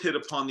both hit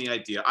upon the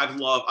idea.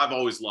 I've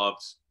always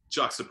loved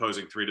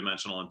juxtaposing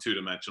three-dimensional and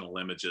two-dimensional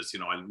images.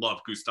 I love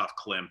Gustav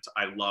Klimt.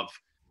 I love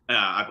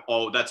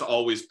that's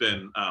always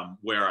been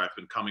where I've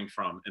been coming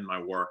from in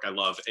my work. I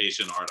love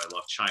Asian art. I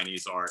love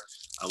Chinese art.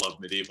 I love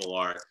medieval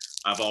art.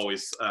 I've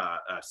always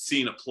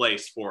seen a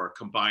place for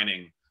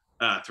combining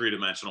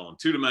three-dimensional and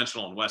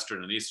two-dimensional and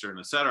Western and Eastern,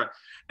 et cetera.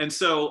 And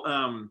so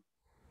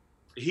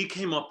he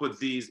came up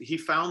with he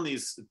found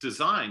these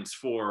designs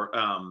for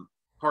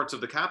parts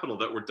of the Capitol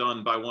that were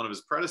done by one of his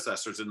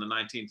predecessors in the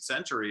 19th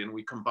century. And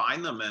we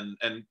combined them,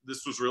 and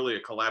this was really a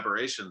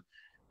collaboration.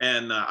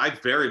 And I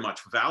very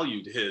much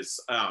valued his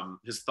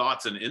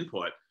thoughts and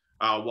input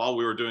while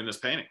we were doing this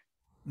painting.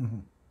 Mm-hmm.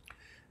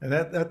 And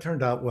that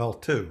turned out well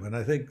too. And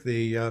I think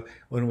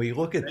when we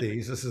look at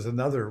these, this is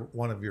another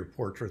one of your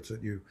portraits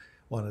that you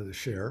wanted to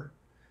share.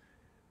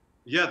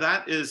 Yeah,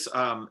 that is.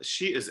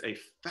 She is a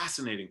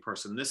fascinating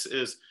person. This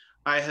is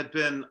I had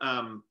been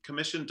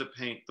commissioned to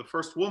paint the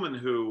first woman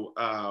who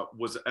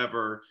was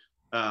ever,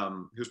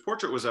 whose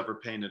portrait was ever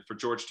painted for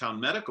Georgetown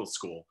Medical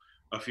School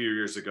a few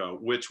years ago,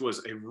 which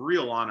was a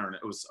real honor. And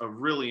it was a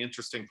really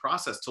interesting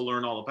process to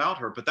learn all about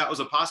her. But that was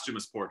a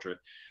posthumous portrait.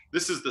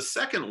 This is the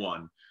second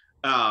one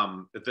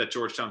that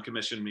Georgetown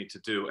commissioned me to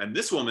do. And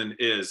this woman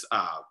is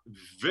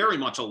very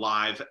much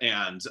alive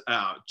and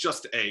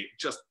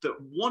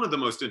one of the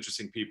most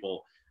interesting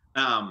people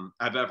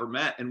I've ever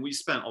met. And we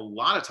spent a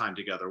lot of time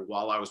together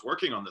while I was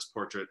working on this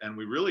portrait, and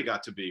we really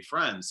got to be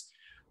friends.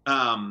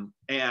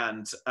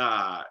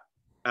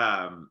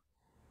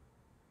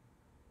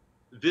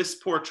 This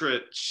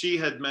portrait, she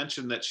had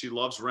mentioned that she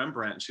loves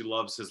Rembrandt and she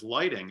loves his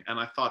lighting. And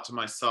I thought to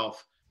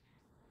myself,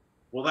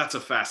 well, that's a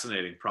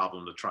fascinating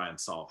problem to try and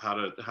solve. How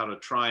to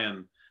try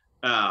and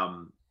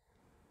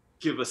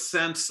give a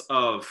sense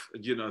of,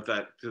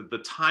 that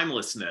the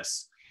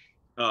timelessness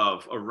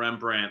of a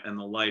Rembrandt and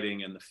the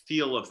lighting and the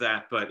feel of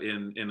that, but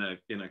in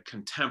a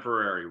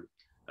contemporary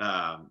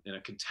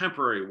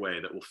way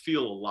that will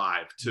feel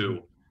alive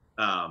to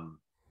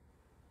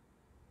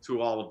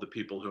all of the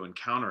people who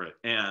encounter it.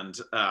 And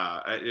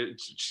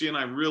she and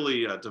I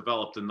really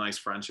developed a nice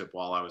friendship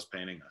while I was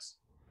painting this.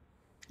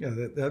 Yeah,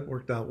 that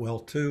worked out well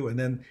too. And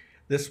then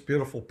this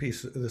beautiful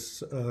piece,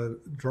 this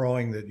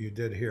drawing that you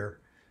did here.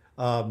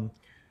 Um,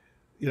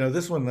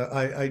 this one,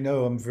 I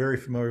know I'm very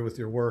familiar with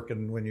your work,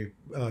 and when you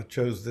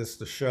chose this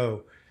to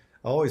show,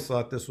 I always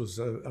thought this was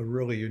a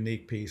really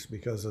unique piece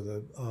because of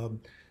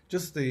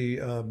just the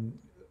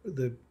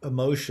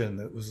emotion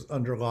that was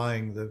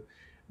underlying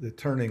the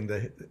turning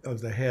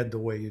of the head the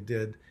way you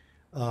did,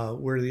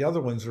 where the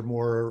other ones are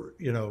more,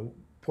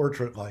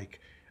 portrait-like.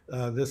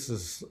 This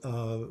is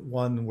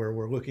one where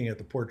we're looking at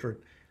the portrait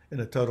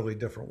in a totally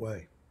different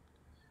way.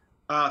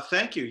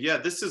 Thank you. Yeah,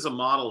 this is a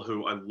model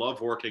who I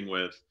love working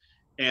with.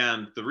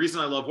 And the reason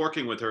I love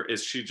working with her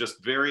is she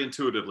just very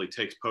intuitively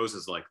takes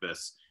poses like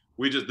this.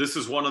 This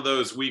is one of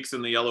those weeks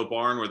in the Yellow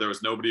Barn where there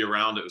was nobody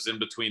around. It was in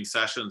between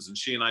sessions, and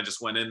she and I just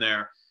went in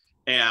there,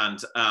 and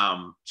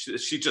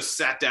she just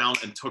sat down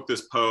and took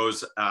this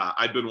pose.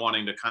 I'd been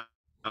wanting to kind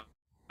of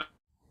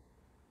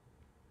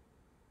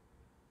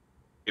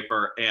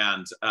paper,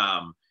 and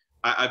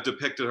I've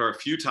depicted her a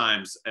few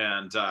times,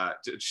 and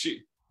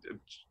she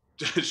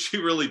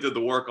really did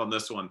the work on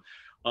this one,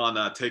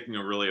 on taking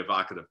a really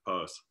evocative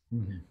pose.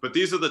 Mm-hmm. But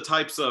these are the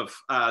types of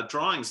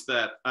drawings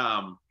that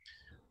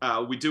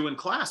we do in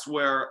class,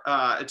 where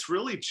it's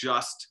really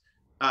just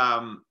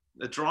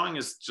the drawing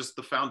is just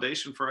the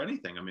foundation for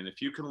anything. I mean,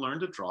 if you can learn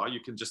to draw, you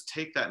can just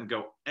take that and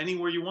go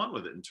anywhere you want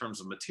with it in terms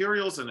of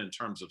materials and in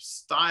terms of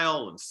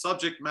style and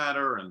subject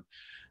matter. And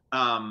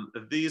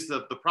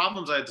the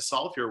problems I had to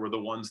solve here were the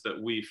ones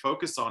that we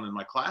focus on in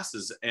my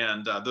classes,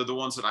 and they're the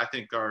ones that I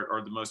think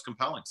are the most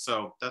compelling.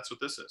 So that's what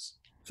this is.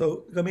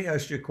 So let me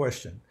ask you a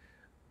question.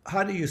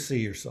 How do you see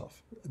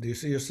yourself? Do you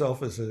see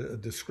yourself as a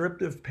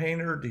descriptive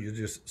painter? Do you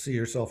just see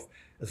yourself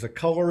as a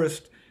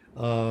colorist?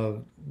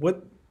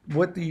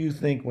 What do you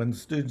think when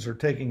students are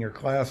taking your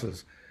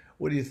classes?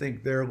 What do you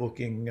think they're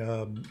looking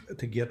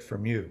to get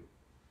from you?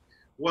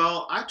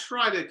 Well, I've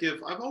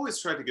always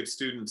tried to give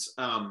students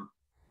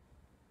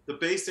the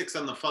basics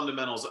and the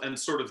fundamentals and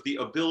sort of the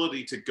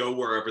ability to go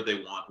wherever they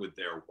want with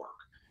their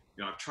work.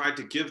 I've tried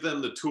to give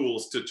them the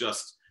tools to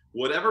just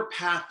whatever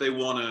path they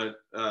want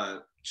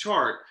to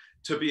chart,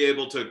 to be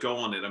able to go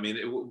on it. I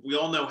mean, we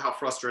all know how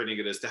frustrating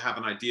it is to have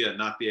an idea and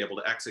not be able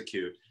to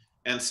execute.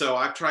 And so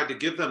I've tried to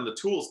give them the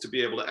tools to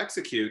be able to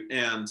execute.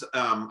 And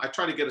I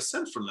try to get a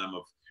sense from them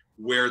of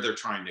where they're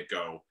trying to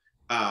go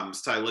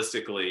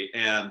stylistically.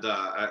 And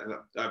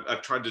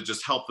I've tried to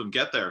just help them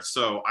get there.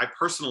 So I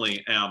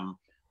personally am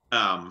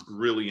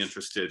really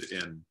interested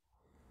in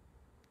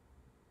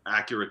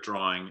accurate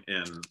drawing,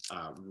 in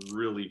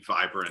really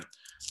vibrant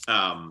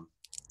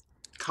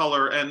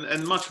color,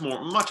 and much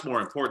more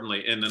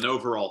importantly, in an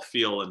overall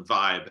feel and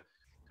vibe,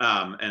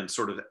 and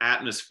sort of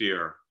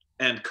atmosphere,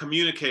 and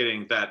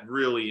communicating that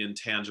really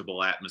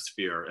intangible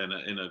atmosphere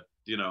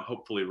in a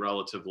hopefully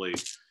relatively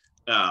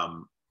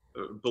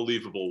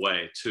believable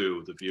way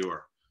to the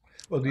viewer.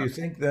 Well, do you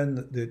think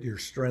then that your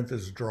strength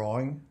is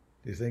drawing?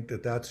 Do you think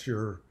that that's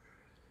your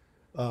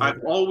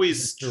I've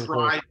always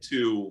tried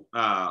to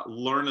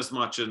learn as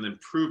much and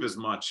improve as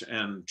much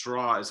and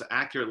draw as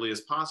accurately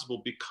as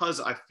possible, because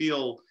I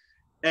feel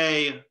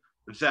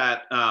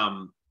that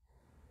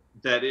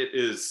it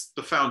is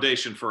the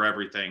foundation for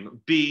everything.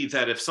 B,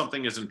 that if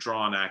something isn't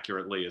drawn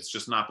accurately, it's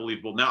just not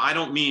believable. Now, I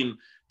don't mean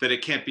that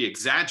it can't be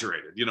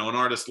exaggerated. An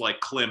artist like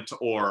Klimt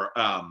or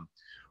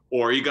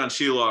Egon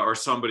Schiele or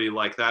somebody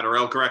like that, or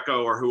El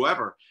Greco or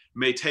whoever,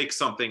 may take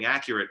something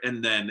accurate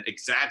and then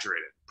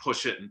exaggerate it,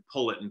 push it and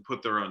pull it and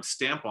put their own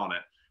stamp on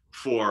it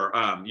for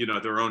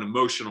their own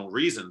emotional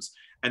reasons.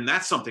 And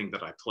that's something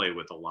that I play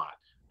with a lot.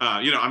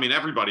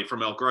 Everybody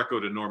from El Greco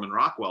to Norman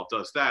Rockwell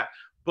does that.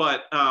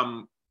 But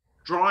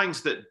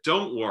drawings that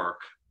don't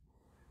work,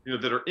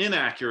 that are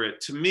inaccurate,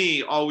 to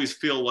me always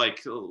feel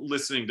like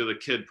listening to the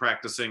kid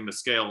practicing the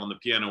scale on the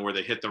piano where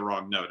they hit the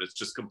wrong note. It's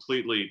just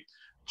completely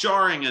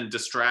jarring and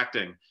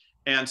distracting.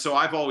 And so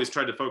I've always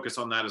tried to focus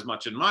on that as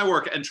much in my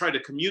work and try to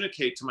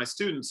communicate to my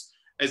students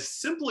as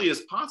simply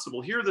as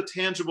possible. Here are the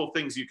tangible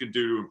things you can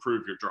do to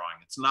improve your drawing.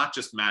 It's not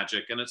just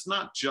magic, and it's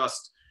not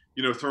just,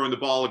 throwing the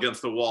ball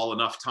against the wall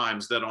enough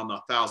times that on the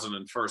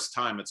 1,001st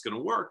time it's going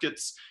to work.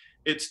 It's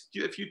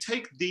if you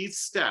take these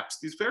steps,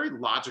 these very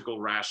logical,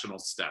 rational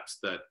steps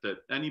that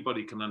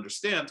anybody can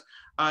understand,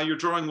 your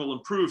drawing will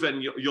improve,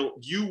 and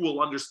you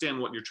will understand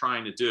what you're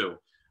trying to do.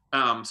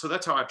 So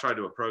that's how I've tried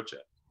to approach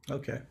it.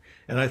 Okay,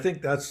 and I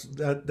think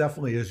that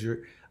definitely is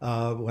your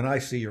when I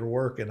see your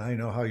work and I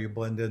know how you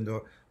blend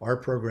into our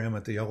program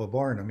at the Yellow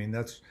Barn. I mean,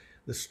 that's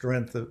the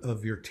strength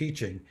of your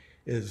teaching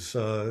is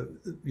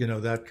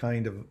that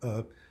kind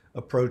of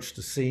approach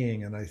to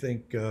seeing, and I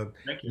think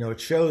Thank you. it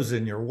shows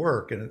in your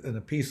work, and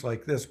a piece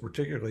like this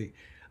particularly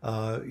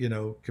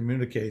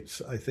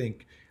communicates, I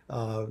think,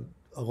 a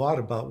lot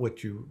about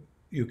what you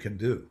can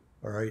do.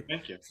 All right.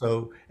 Thank you.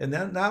 So, and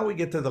then now we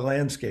get to the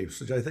landscapes,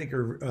 which I think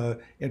are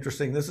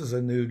interesting. This is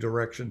a new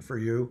direction for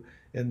you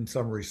in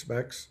some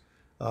respects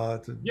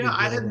to be Yeah,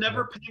 I had dealing with.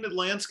 never painted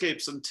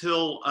landscapes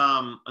until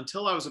I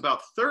was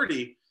about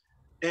 30,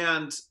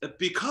 and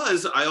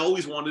because I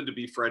always wanted to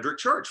be Frederick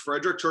Church.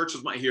 Frederick Church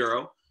was my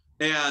hero,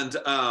 and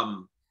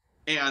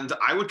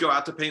I would go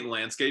out to paint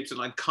landscapes,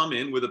 and I'd come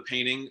in with a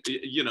painting,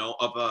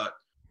 of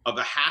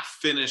a half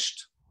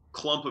finished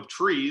clump of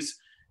trees,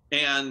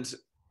 and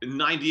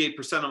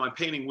 98% of my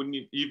painting wouldn't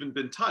even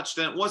been touched.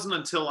 And it wasn't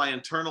until I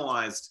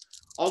internalized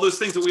all those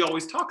things that we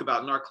always talk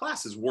about in our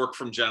classes: work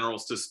from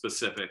generals to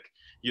specific,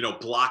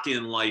 block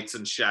in lights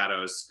and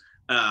shadows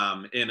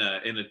in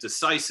a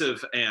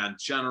decisive and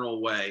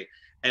general way,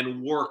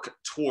 and work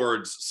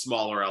towards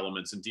smaller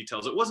elements and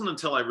details. It wasn't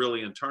until I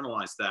really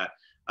internalized that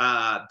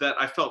that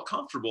I felt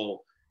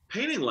comfortable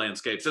painting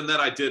landscapes, and that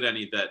I did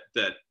any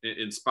that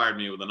inspired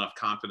me with enough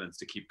confidence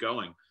to keep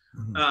going.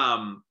 Mhm.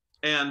 Um,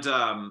 and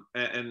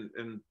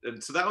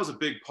so that was a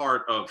big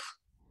part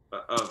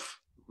of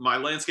my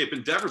landscape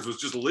endeavors, was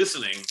just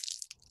listening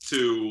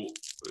to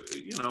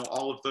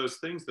all of those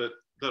things that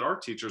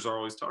art teachers are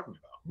always talking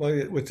about.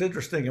 Well, what's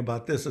interesting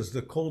about this is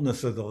the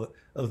coolness of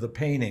the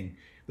painting,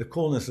 the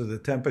coolness of the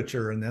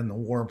temperature, and then the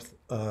warmth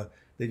that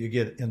you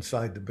get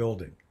inside the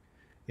building.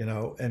 And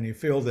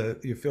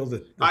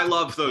I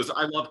love those.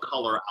 I love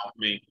color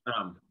alchemy.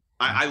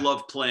 I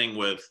love playing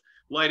with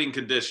lighting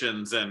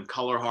conditions and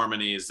color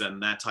harmonies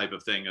and that type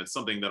of thing. It's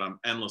something that I'm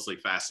endlessly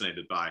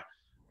fascinated by.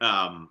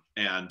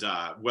 And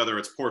whether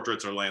it's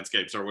portraits or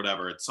landscapes or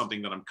whatever, it's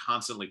something that I'm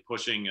constantly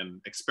pushing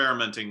and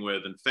experimenting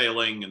with and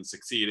failing and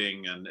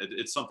succeeding. And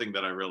it's something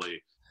that I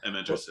really am Well,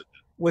 interested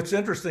in. what's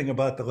interesting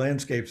about the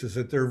landscapes is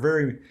that they're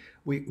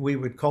we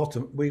would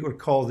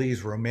call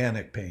these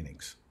romantic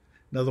paintings.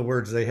 In other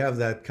words, they have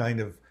that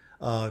kind of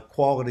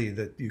quality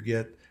that you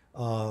get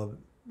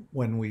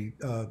when we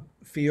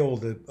feel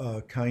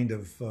the kind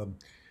of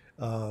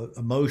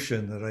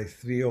emotion that I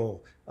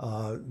feel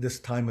this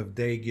time of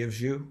day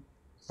gives you.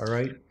 All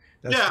right,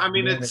 that's Yeah, the I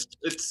mean, romantic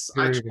it's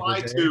period of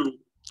the day.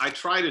 I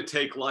try to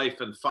take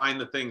life and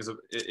find the things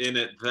in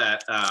it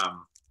that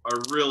are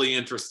really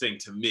interesting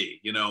to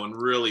me,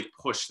 and really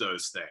push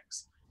those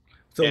things.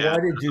 So And why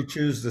did you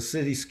choose the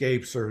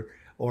cityscapes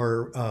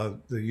or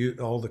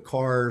all the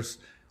cars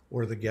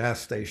or the gas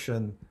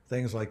station,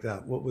 things like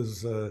that? What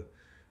was the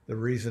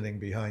reasoning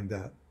behind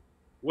that?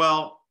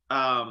 well,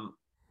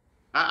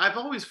 I've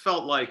always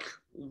felt like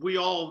we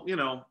all,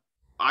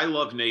 I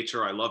love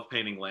nature. I love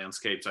painting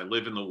landscapes. I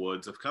live in the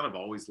woods. I've kind of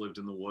always lived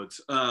in the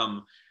woods.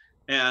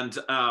 And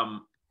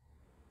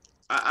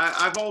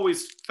I've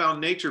always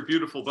found nature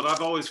beautiful, but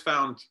I've always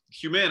found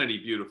humanity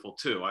beautiful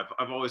too.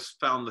 I've always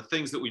found the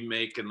things that we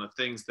make and the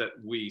things that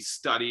we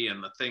study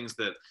and the things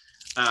that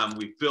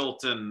we've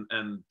built,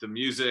 and the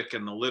music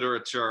and the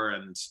literature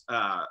and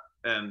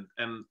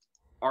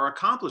our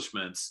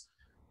accomplishments,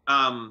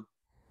 um,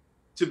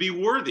 to be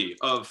worthy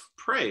of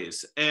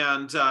praise.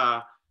 And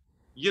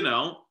you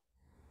know,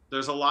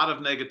 there's a lot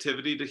of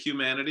negativity to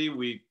humanity.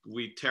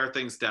 We tear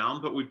things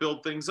down, but we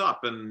build things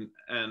up. And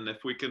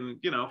if we can,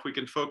 if we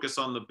can focus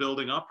on the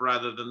building up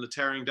rather than the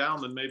tearing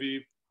down, then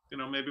maybe,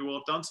 maybe we'll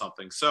have done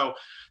something. So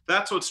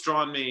that's what's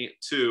drawn me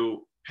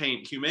to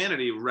paint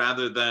humanity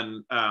rather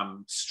than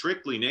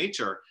strictly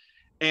nature.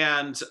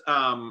 And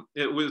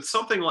with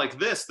something like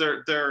this,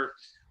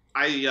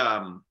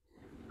 I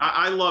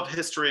I love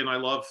history, and I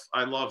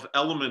love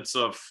elements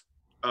of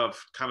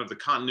kind of the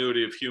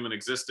continuity of human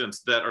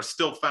existence that are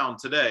still found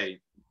today.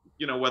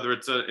 Whether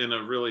it's in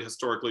a really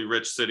historically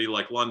rich city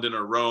like London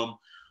or Rome,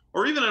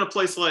 or even in a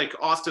place like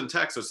Austin,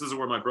 Texas. This is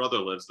where my brother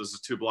lives. This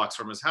is 2 blocks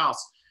from his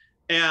house,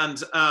 and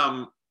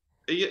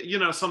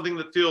something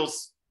that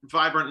feels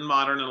vibrant and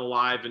modern and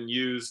alive and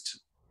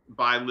used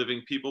by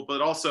living people,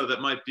 but also that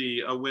might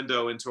be a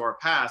window into our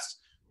past.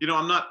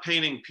 I'm not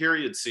painting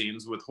period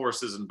scenes with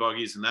horses and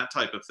buggies and that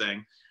type of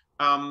thing.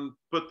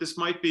 But this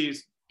might be,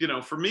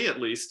 for me at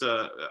least,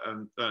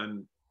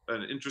 an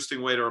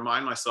interesting way to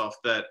remind myself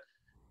that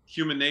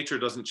human nature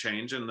doesn't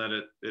change, and that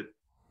it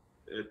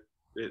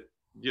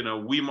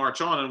we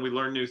march on and we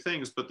learn new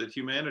things, but that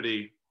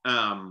humanity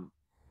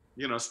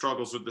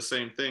struggles with the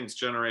same things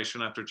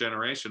generation after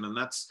generation. And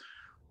that's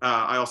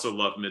I also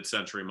love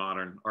mid-century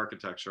modern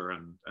architecture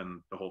and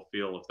the whole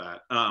feel of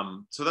that.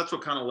 So that's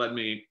what kind of led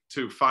me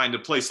to find a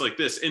place like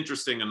this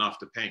interesting enough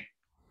to paint.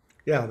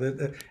 Yeah,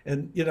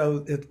 and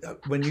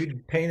when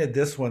you painted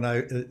this one,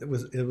 it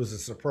was a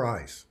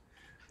surprise.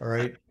 All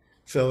right,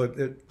 so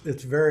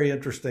it's very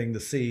interesting to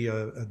see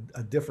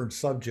a different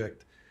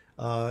subject,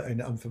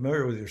 and I'm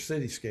familiar with your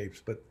cityscapes,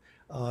 but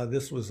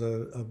this was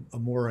a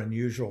more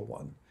unusual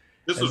one.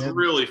 This And was then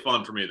really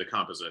fun for me, the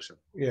composition.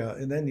 yeah,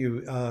 and then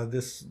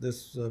this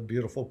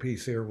beautiful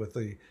piece here with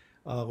the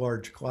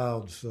large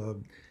clouds.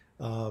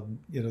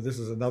 This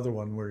is another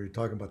one where you're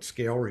talking about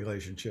scale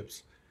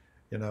relationships.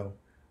 You know.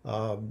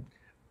 Um,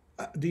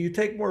 do you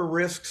take more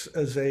risks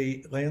as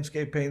a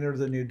landscape painter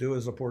than you do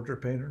as a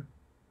portrait painter?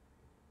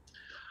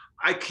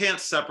 I can't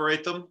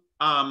separate them.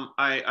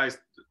 I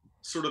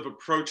sort of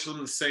approach them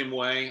the same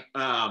way.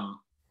 Uh,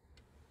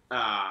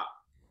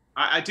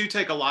 I do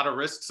take a lot of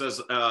risks as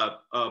a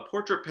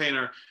portrait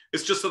painter.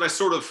 It's just that I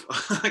sort of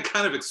I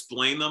kind of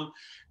explain them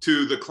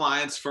to the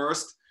clients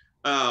first.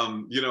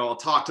 I'll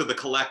talk to the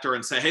collector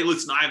and say, "Hey,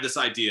 listen, I have this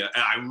idea,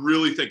 and I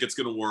really think it's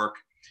going to work."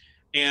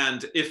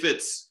 And if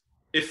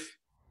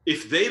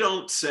if they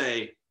don't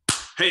say,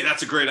 "Hey,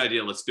 that's a great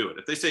idea, let's do it,"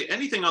 if they say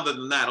anything other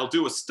than that, I'll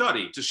do a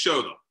study to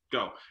show them.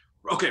 Go,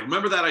 okay,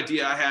 remember that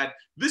idea I had?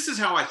 This is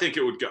how I think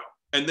it would go.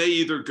 And they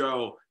either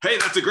go, "Hey,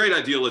 that's a great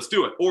idea, let's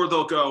do it," or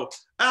they'll go,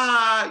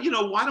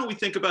 why don't we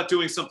think about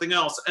doing something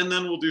else, and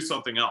then we'll do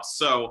something else.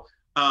 So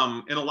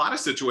in a lot of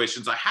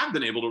situations, I have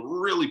been able to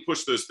really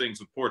push those things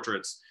with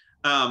portraits.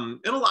 In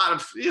a lot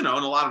of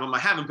them I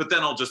haven't, but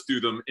then I'll just do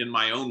them in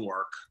my own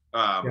work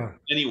Yeah.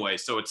 anyway.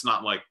 So it's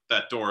not like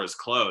that door is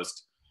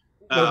closed.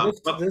 Well, this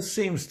But this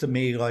seems to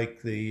me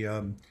like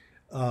when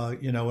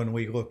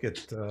we look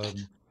at,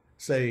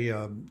 say,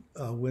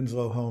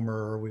 Winslow Homer,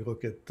 or we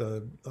look at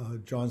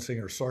John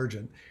Singer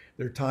Sargent,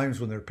 there are times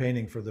when they're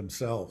painting for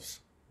themselves,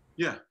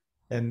 yeah,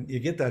 and you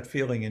get that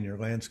feeling in your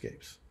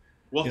landscapes.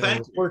 well,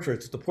 thank you.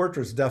 The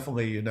portraits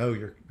definitely,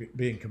 you're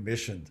being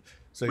commissioned,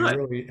 so you Right.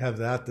 really have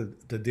that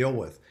to deal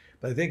with.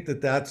 But I think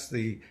that's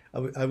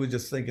I was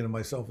just thinking to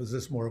myself, is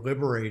this more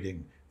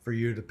liberating for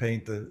you to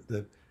paint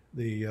the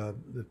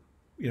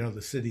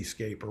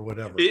cityscape or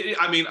whatever?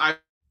 I mean, I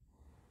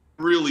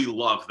really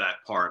love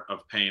that part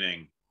of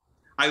painting.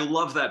 I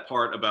love that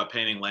part about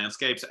painting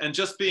landscapes and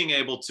just being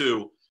able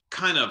to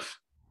kind of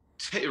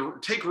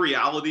take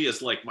reality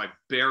as like my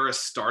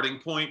barest starting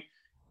point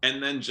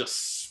and then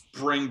just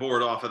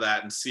springboard off of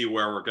that and see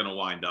where we're going to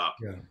wind up.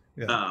 Yeah,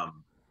 yeah.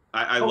 Um,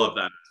 I Color, love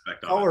that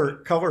aspect of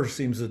it. color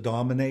seems to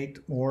dominate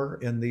more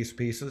in these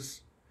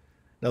pieces.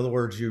 In other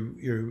words,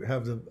 you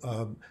have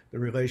the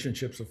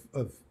relationships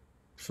of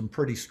some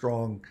pretty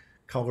strong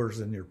colors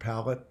in your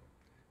palette.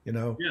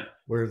 Yeah.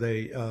 Where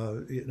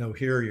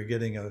here you're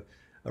getting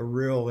a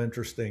real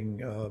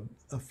interesting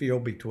a feel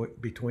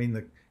between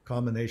the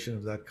combination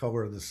of that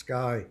color of the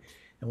sky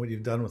and what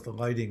you've done with the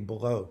lighting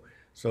below.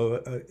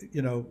 So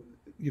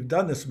you've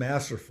done this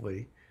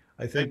masterfully.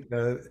 I Thank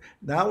think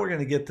now we're going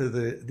to get to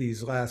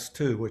these last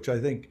two, which I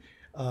think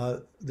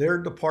they're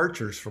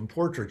departures from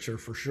portraiture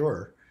for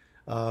sure.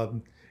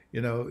 Um,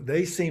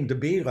 they seem to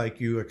be like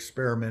you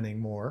experimenting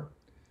more,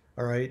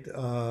 all right,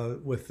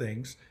 with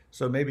things.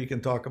 So maybe you can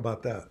talk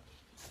about that.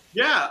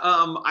 Yeah,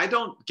 I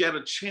don't get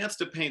a chance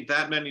to paint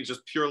that many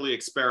just purely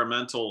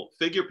experimental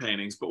figure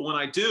paintings, but when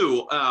I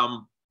do,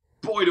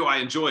 boy, do I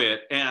enjoy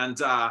it. And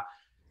I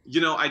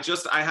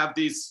have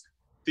these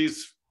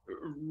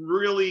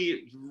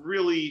really,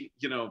 really,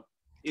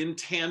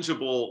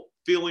 intangible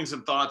feelings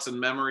and thoughts and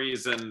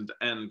memories and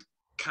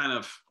kind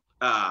of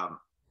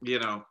you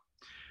know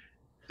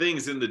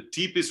things in the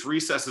deepest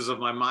recesses of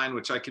my mind,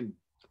 which I can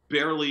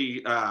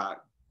barely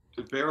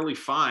barely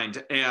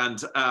find.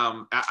 And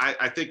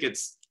I think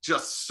it's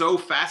just so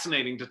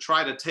fascinating to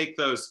try to take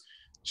those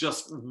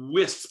just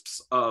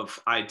wisps of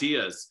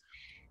ideas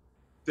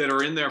that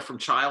are in there from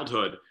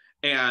childhood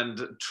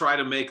and try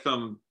to make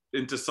them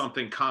into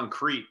something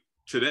concrete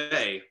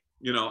today,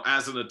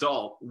 as an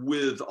adult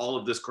with all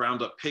of this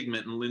ground up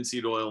pigment and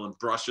linseed oil and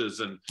brushes.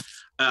 And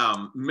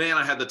man,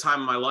 I had the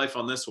time of my life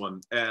on this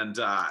one. And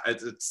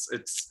it's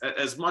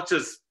as much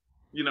as,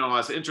 I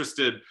was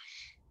interested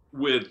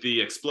with the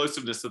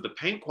explosiveness of the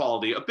paint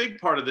quality. A big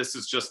part of this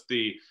is just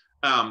the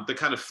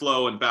kind of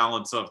flow and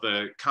balance of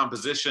the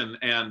composition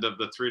and of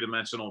the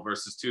three-dimensional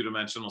versus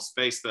two-dimensional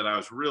space that I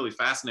was really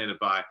fascinated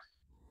by.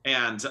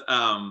 And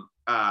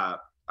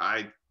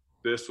I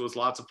this was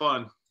lots of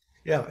fun.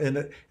 Yeah,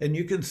 and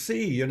you can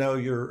see,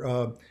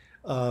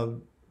 uh,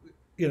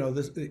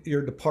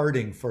 you're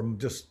departing from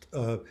just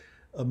a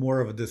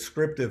more of a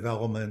descriptive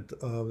element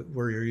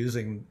where you're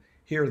using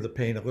here the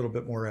paint a little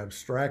bit more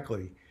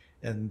abstractly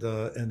and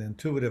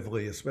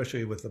intuitively,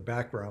 especially with the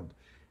background.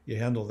 You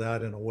handle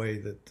that in a way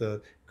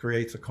that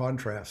creates a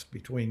contrast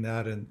between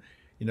that and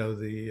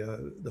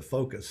the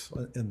focus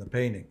in the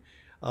painting.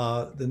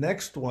 The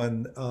next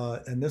one,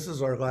 and this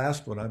is our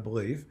last one, I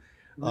believe.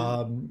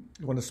 Mm-hmm.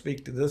 You want to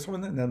speak to this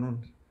one, and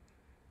then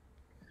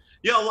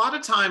Yeah, a lot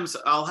of times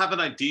I'll have an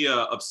idea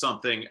of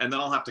something and then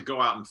I'll have to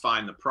go out and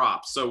find the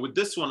props. So with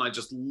this one, I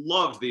just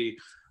love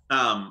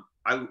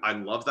I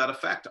love that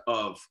effect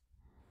of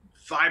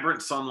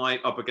vibrant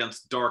sunlight up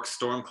against dark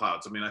storm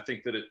clouds. I mean, I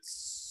think that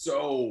it's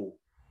so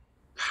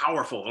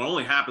powerful. It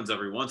only happens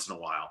every once in a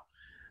while.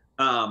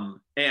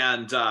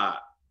 And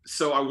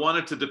So I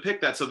wanted to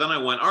depict that. So then I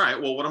went, all right,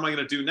 well, what am I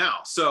going to do now?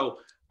 So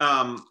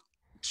um,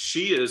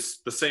 she is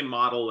the same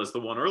model as the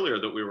one earlier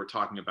that we were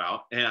talking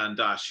about. And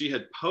she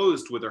had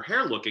posed with her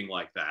hair looking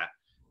like that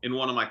in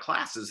one of my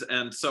classes.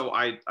 And so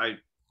I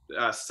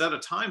set a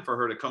time for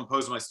her to come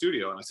pose in my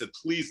studio. And I said,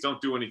 please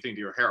don't do anything to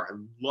your hair. I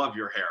love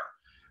your hair.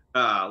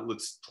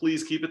 Let's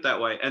please keep it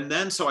that way. And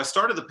then, so I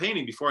started the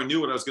painting before I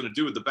knew what I was going to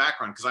do with the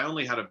background, because I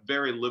only had a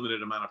very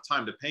limited amount of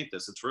time to paint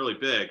this. It's really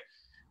big.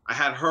 I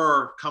had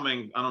her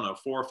coming, I don't know,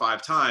 4 or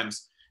 5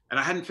 times, and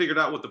I hadn't figured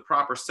out what the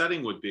proper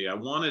setting would be. I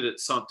wanted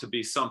it to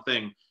be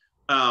something,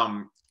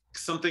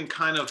 something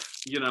kind of,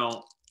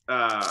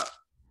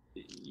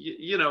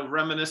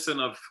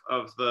 reminiscent of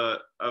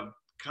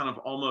kind of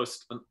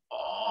almost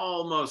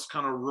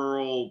kind of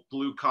rural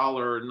blue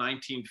collar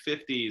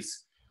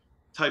 1950s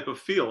type of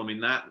feel. I mean,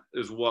 that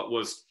is what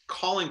was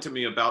calling to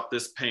me about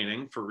this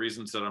painting for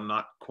reasons that I'm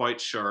not quite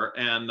sure,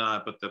 and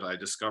but that I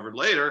discovered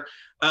later.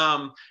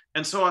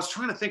 And so I was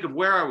trying to think of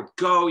where I would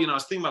go. I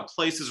was thinking about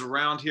places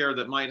around here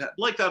that might have,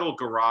 like that old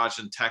garage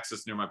in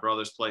Texas near my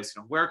brother's place.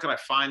 Where could I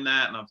find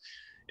that? And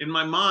in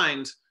my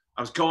mind,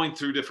 I was going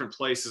through different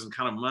places and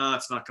kind of,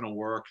 it's not going to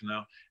work,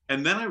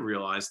 And then I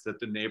realized that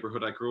the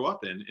neighborhood I grew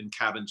up in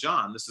Cabin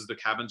John, this is the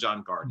Cabin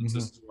John Gardens.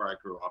 This is where I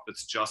grew up.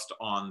 It's just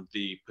on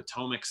the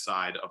Potomac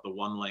side of the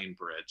one-lane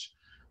bridge,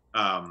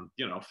 5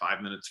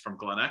 minutes from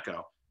Glen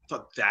Echo. I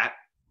thought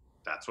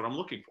that's what I'm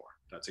looking for.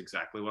 That's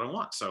exactly what I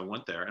want. So I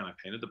went there and I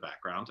painted the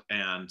background.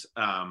 And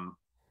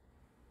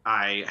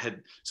I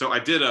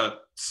did a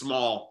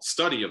small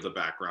study of the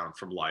background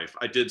from life.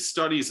 I did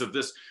studies of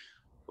this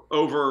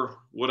over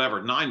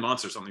 9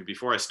 months or something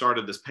before I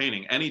started this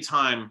painting.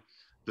 Anytime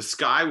the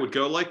sky would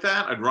go like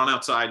that, I'd run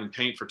outside and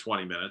paint for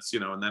 20 minutes,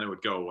 and then it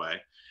would go away.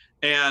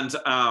 And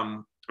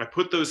I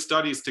put those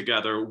studies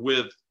together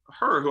with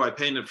her, who I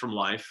painted from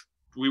life.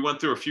 We went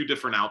through a few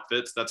different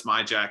outfits. That's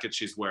my jacket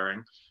she's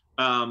wearing.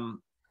 So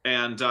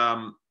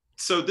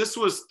this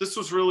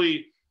was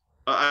really,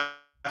 I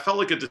felt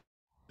like a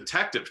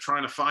detective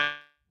trying to find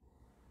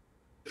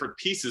different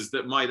pieces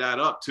that might add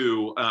up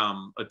to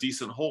a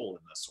decent whole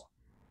in this one.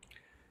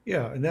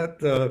 Yeah, and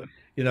that so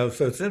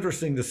it's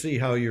interesting to see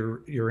how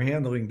you're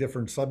handling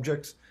different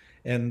subjects,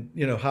 and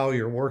how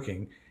you're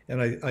working.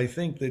 And I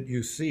think that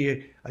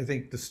I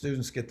think the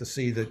students get to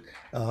see that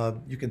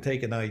you can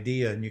take an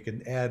idea and you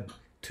can add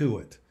to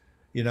it.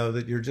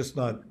 That you're just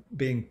not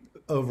being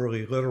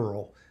overly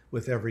literal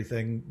with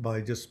everything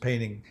by just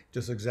painting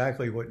just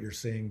exactly what you're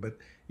seeing, but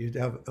you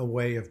have a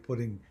way of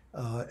putting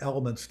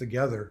elements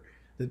together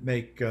that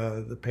make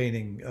the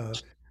painting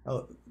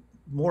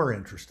more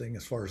interesting,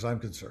 as far as I'm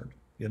concerned.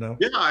 Yeah,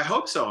 I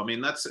hope so. I mean,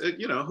 that's,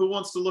 who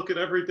wants to look at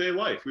everyday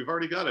life? We've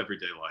already got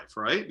everyday life,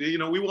 right? We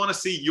want to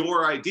see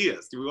your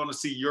ideas. We want to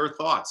see your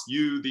thoughts,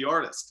 you, the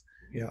artist.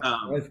 Yeah,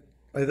 I think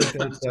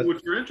That's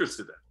what you're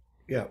interested in.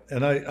 yeah,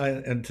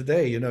 and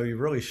today, you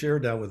really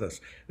shared that with us.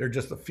 There are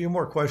just a few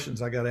more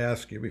questions I got to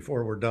ask you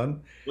before we're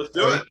done. Let's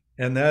do it.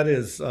 And that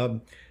is,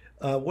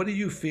 what do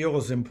you feel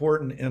is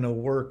important in a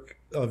work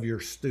of your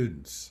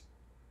students?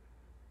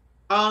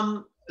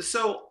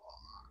 So,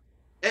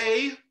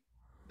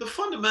 the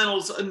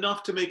fundamentals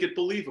enough to make it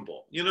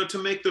believable, to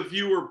make the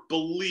viewer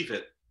believe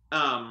it.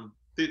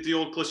 The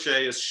old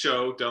cliche is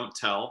show, don't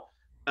tell.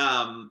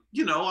 I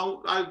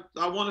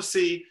want to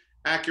see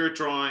accurate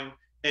drawing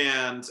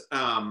and,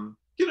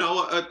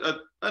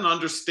 an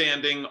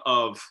understanding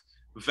of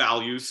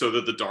value, so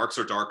that the darks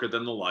are darker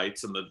than the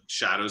lights and the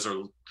shadows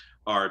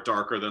are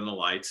darker than the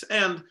lights,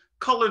 and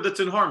color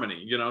that's in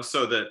harmony,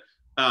 so that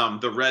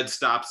the red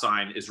stop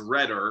sign is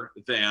redder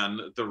than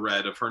the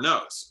red of her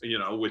nose,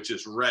 which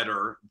is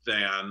redder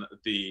than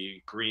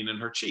the green in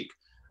her cheek,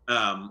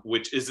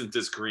 which isn't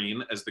as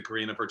green as the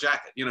green of her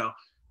jacket.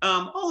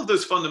 All of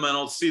those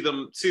fundamentals, see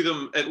them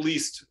at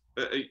least,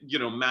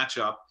 match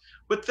up.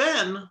 But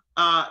then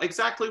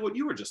exactly what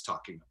you were just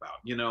talking about,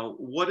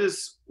 what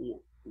is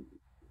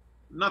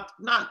not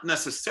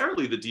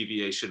necessarily the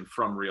deviation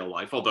from real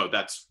life, although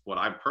that's what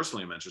I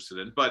personally am interested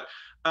in, but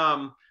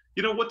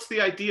what's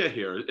the idea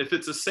here? If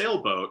it's a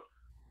sailboat,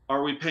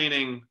 are we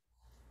painting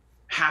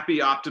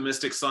happy,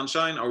 optimistic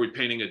sunshine? Are we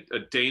painting a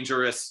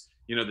dangerous,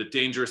 the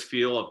dangerous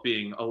feel of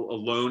being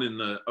alone in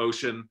the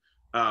ocean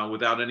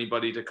without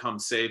anybody to come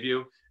save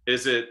you?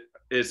 Do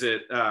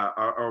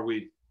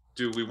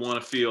we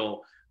want to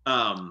feel,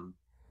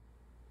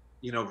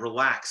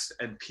 relaxed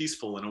and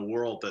peaceful in a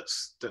world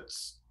that's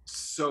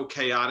so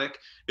chaotic?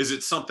 Is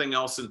it something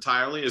else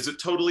entirely? Is it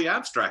totally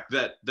abstract,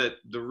 that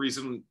the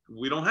reason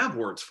we don't have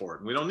words for it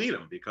and we don't need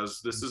them,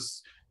 because this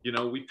is,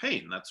 we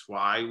paint, that's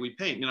why we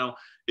paint?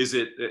 Is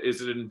it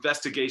an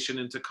investigation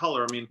into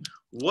color? I mean,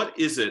 what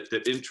is it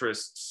that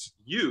interests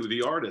you,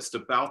 the artist,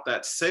 about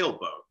that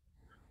sailboat,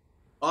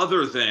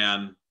 other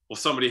than well,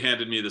 somebody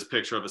handed me this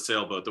picture of a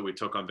sailboat that we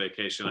took on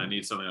vacation. I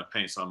need something to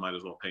paint, so I might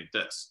as well paint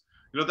this.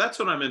 That's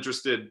what I'm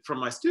interested from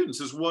my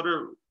students is what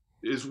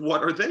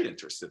are they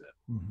interested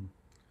in? Mhm.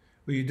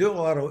 Well, you do a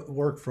lot of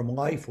work from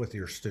life with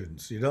your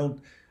students. You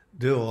don't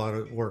do a lot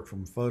of work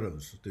from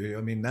photos, do you?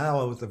 I mean,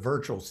 now with the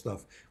virtual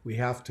stuff, we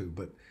have to,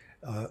 but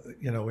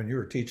when you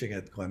were teaching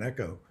at Glen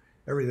Echo,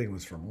 everything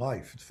was from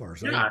life, as far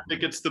as I Yeah, know. I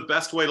think it's the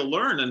best way to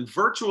learn. And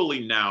virtually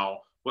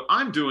now, what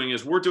I'm doing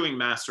is we're doing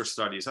master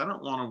studies. I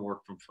don't want to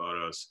work from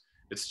photos.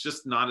 It's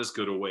just not as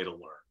good a way to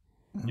learn.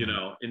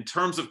 Mhm. In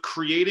terms of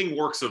creating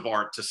works of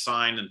art to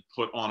sign and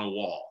put on a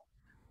wall.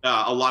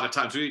 A lot of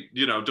times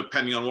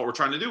depending on what we're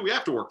trying to do, we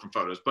have to work from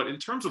photos. But in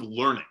terms of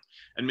learning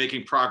and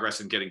making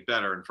progress and getting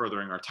better and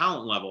furthering our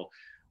talent level,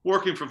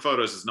 working from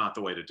photos is not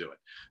the way to do it.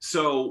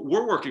 So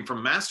we're working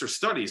from master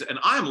studies, and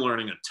I'm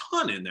learning a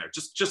ton in there,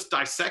 just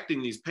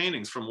dissecting these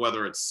paintings from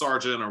whether it's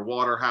Sargent or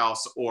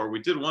Waterhouse, or we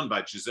did one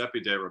by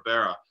Giuseppe de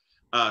Ribera,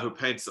 who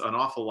paints an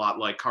awful lot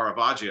like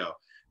Caravaggio.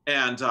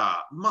 And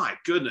my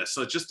goodness,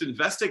 so just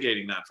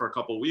investigating that for a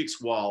couple of weeks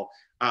while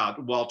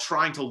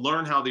trying to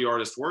learn how the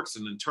artist works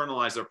and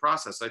internalize their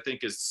process, I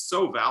think is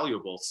so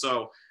valuable.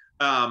 So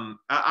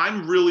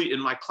I'm really in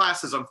my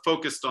classes, I'm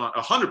focused on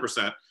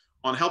 100%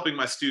 on helping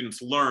my students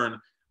learn.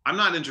 I'm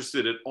not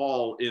interested at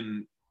all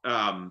in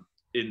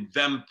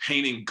them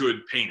painting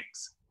good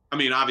paintings. I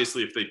mean,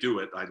 obviously, if they do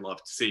it, I love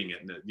seeing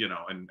it, and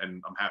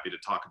I'm happy to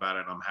talk about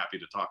it. I'm happy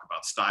to talk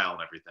about style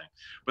and everything.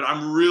 But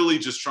I'm really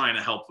just trying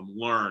to help them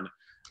learn,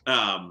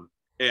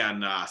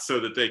 and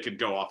so that they can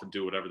go off and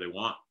do whatever they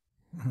want.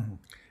 Mhm.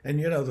 And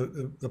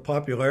the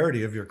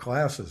popularity of your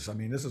classes. I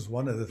mean, this is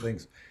one of the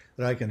things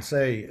that I can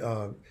say.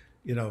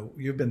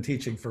 You've been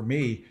teaching for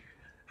me.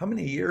 How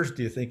many years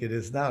do you think it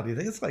is now? Do you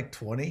think it's like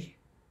 20?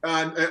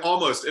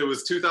 Almost. It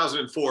was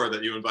 2004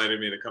 that you invited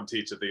me to come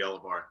teach at the Yellow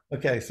Barn.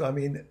 Okay, so I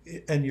mean,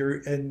 and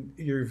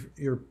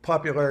your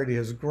popularity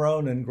has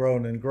grown and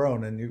grown and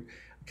grown, and you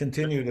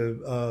continue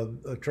to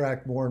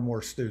attract more and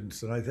more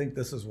students. And I think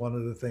this is one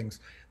of the things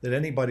that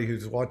anybody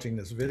who's watching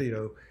this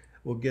video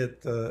will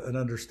get an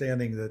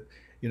understanding that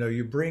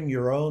you bring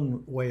your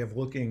own way of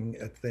looking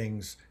at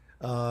things,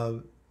 uh,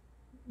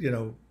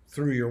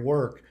 through your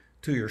work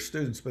to your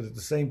students, but at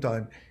the same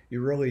time,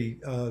 you really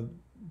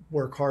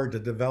work hard to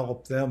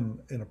develop them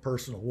in a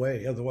personal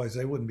way. Otherwise,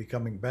 they wouldn't be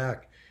coming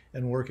back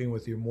and working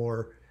with you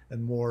more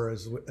and more,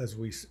 as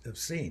we have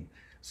seen.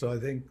 So I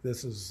think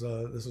this is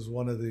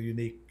one of the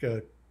unique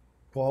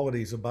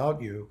qualities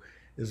about you,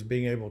 is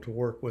being able to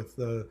work with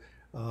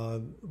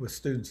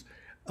students.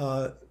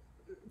 Uh,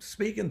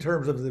 Speak in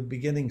terms of the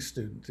beginning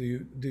student.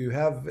 Do you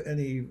have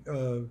any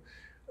uh,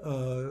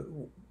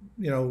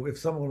 if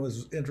someone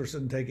was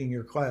interested in taking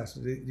your class,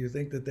 do you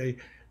think that they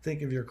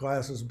think of your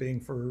class as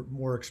being for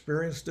more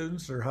experienced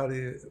students, or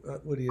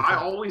what do you I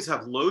think? always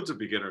have loads of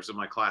beginners in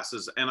my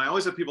classes, and I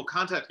always have people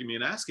contacting me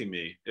and asking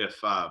me if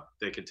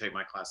they can take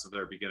my class if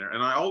they're a beginner.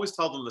 And I always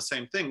tell them the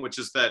same thing, which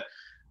is that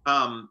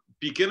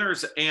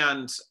beginners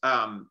and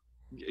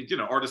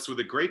artists with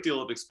a great deal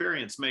of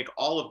experience make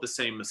all of the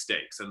same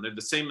mistakes, and they're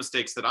the same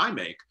mistakes that I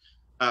make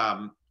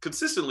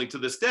consistently to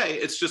this day.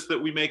 It's just that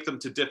we make them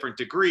to different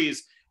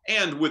degrees,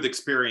 and with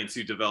experience,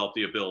 you develop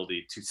the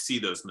ability to see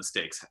those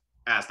mistakes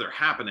as they're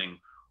happening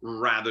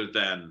rather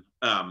than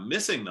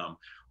missing them.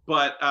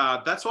 But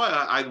that's why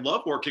I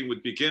love working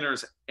with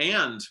beginners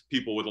and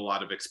people with a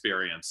lot of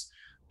experience,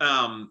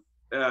 um,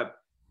 uh,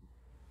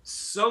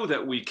 so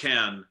that we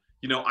can,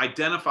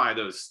 identify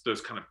those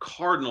kind of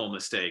cardinal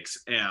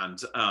mistakes and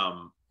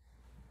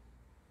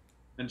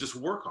just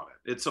work on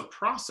it. It's a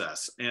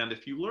process, and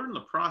if you learn the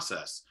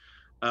process,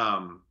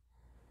 um,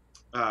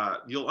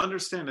 you'll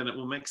understand, and it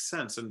will make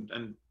sense.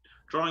 And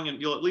drawing,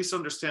 and you'll at least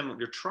understand what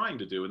you're trying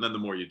to do. And then the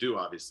more you do,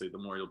 obviously, the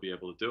more you'll be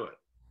able to do it.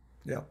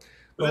 Yeah.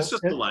 But it's Well,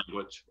 just the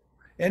language.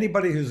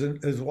 anybody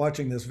who's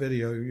watching this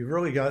video, you've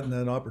really gotten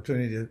an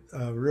opportunity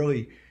to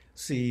really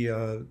see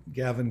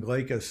Gavin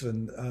Glakas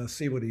and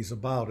see what he's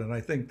about. And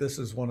I think this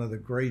is one of the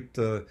great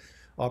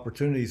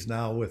opportunities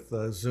now with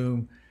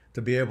Zoom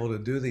to be able to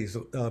do these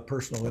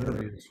personal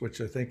interviews,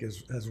 which I think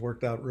has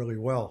worked out really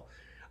well.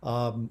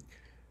 Um,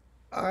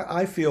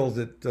 I feel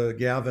that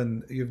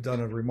Gavin, you've done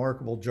a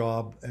remarkable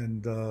job,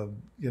 and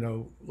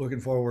looking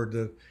forward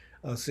to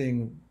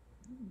seeing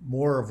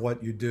more of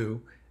what you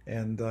do.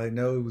 And I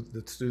know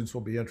that students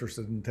will be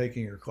interested in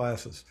taking your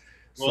classes.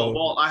 Well, So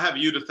well, I have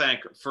you to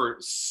thank for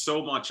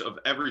so much of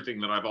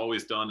everything that I've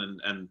always done,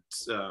 and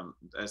so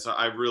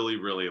I really,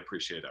 really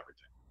appreciate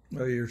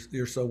everything.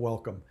 you're so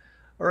welcome.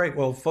 All right,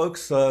 well,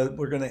 folks,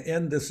 we're going to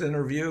end this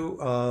interview.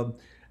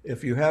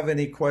 If you have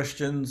any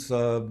questions,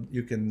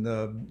 you can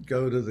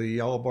go to the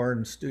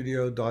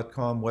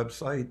yellowbarnstudio.com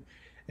website,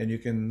 and you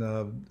can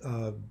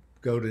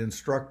go to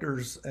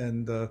instructors,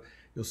 and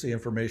you'll see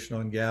information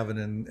on Gavin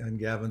and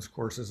Gavin's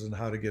courses and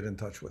how to get in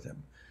touch with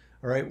him.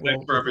 All right, Thanks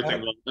well, for with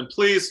everything, that, Will. And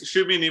please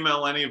shoot me an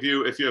email, any of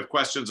you, if you have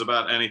questions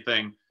about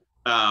anything.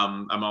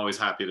 I'm always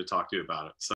happy to talk to you about it. So.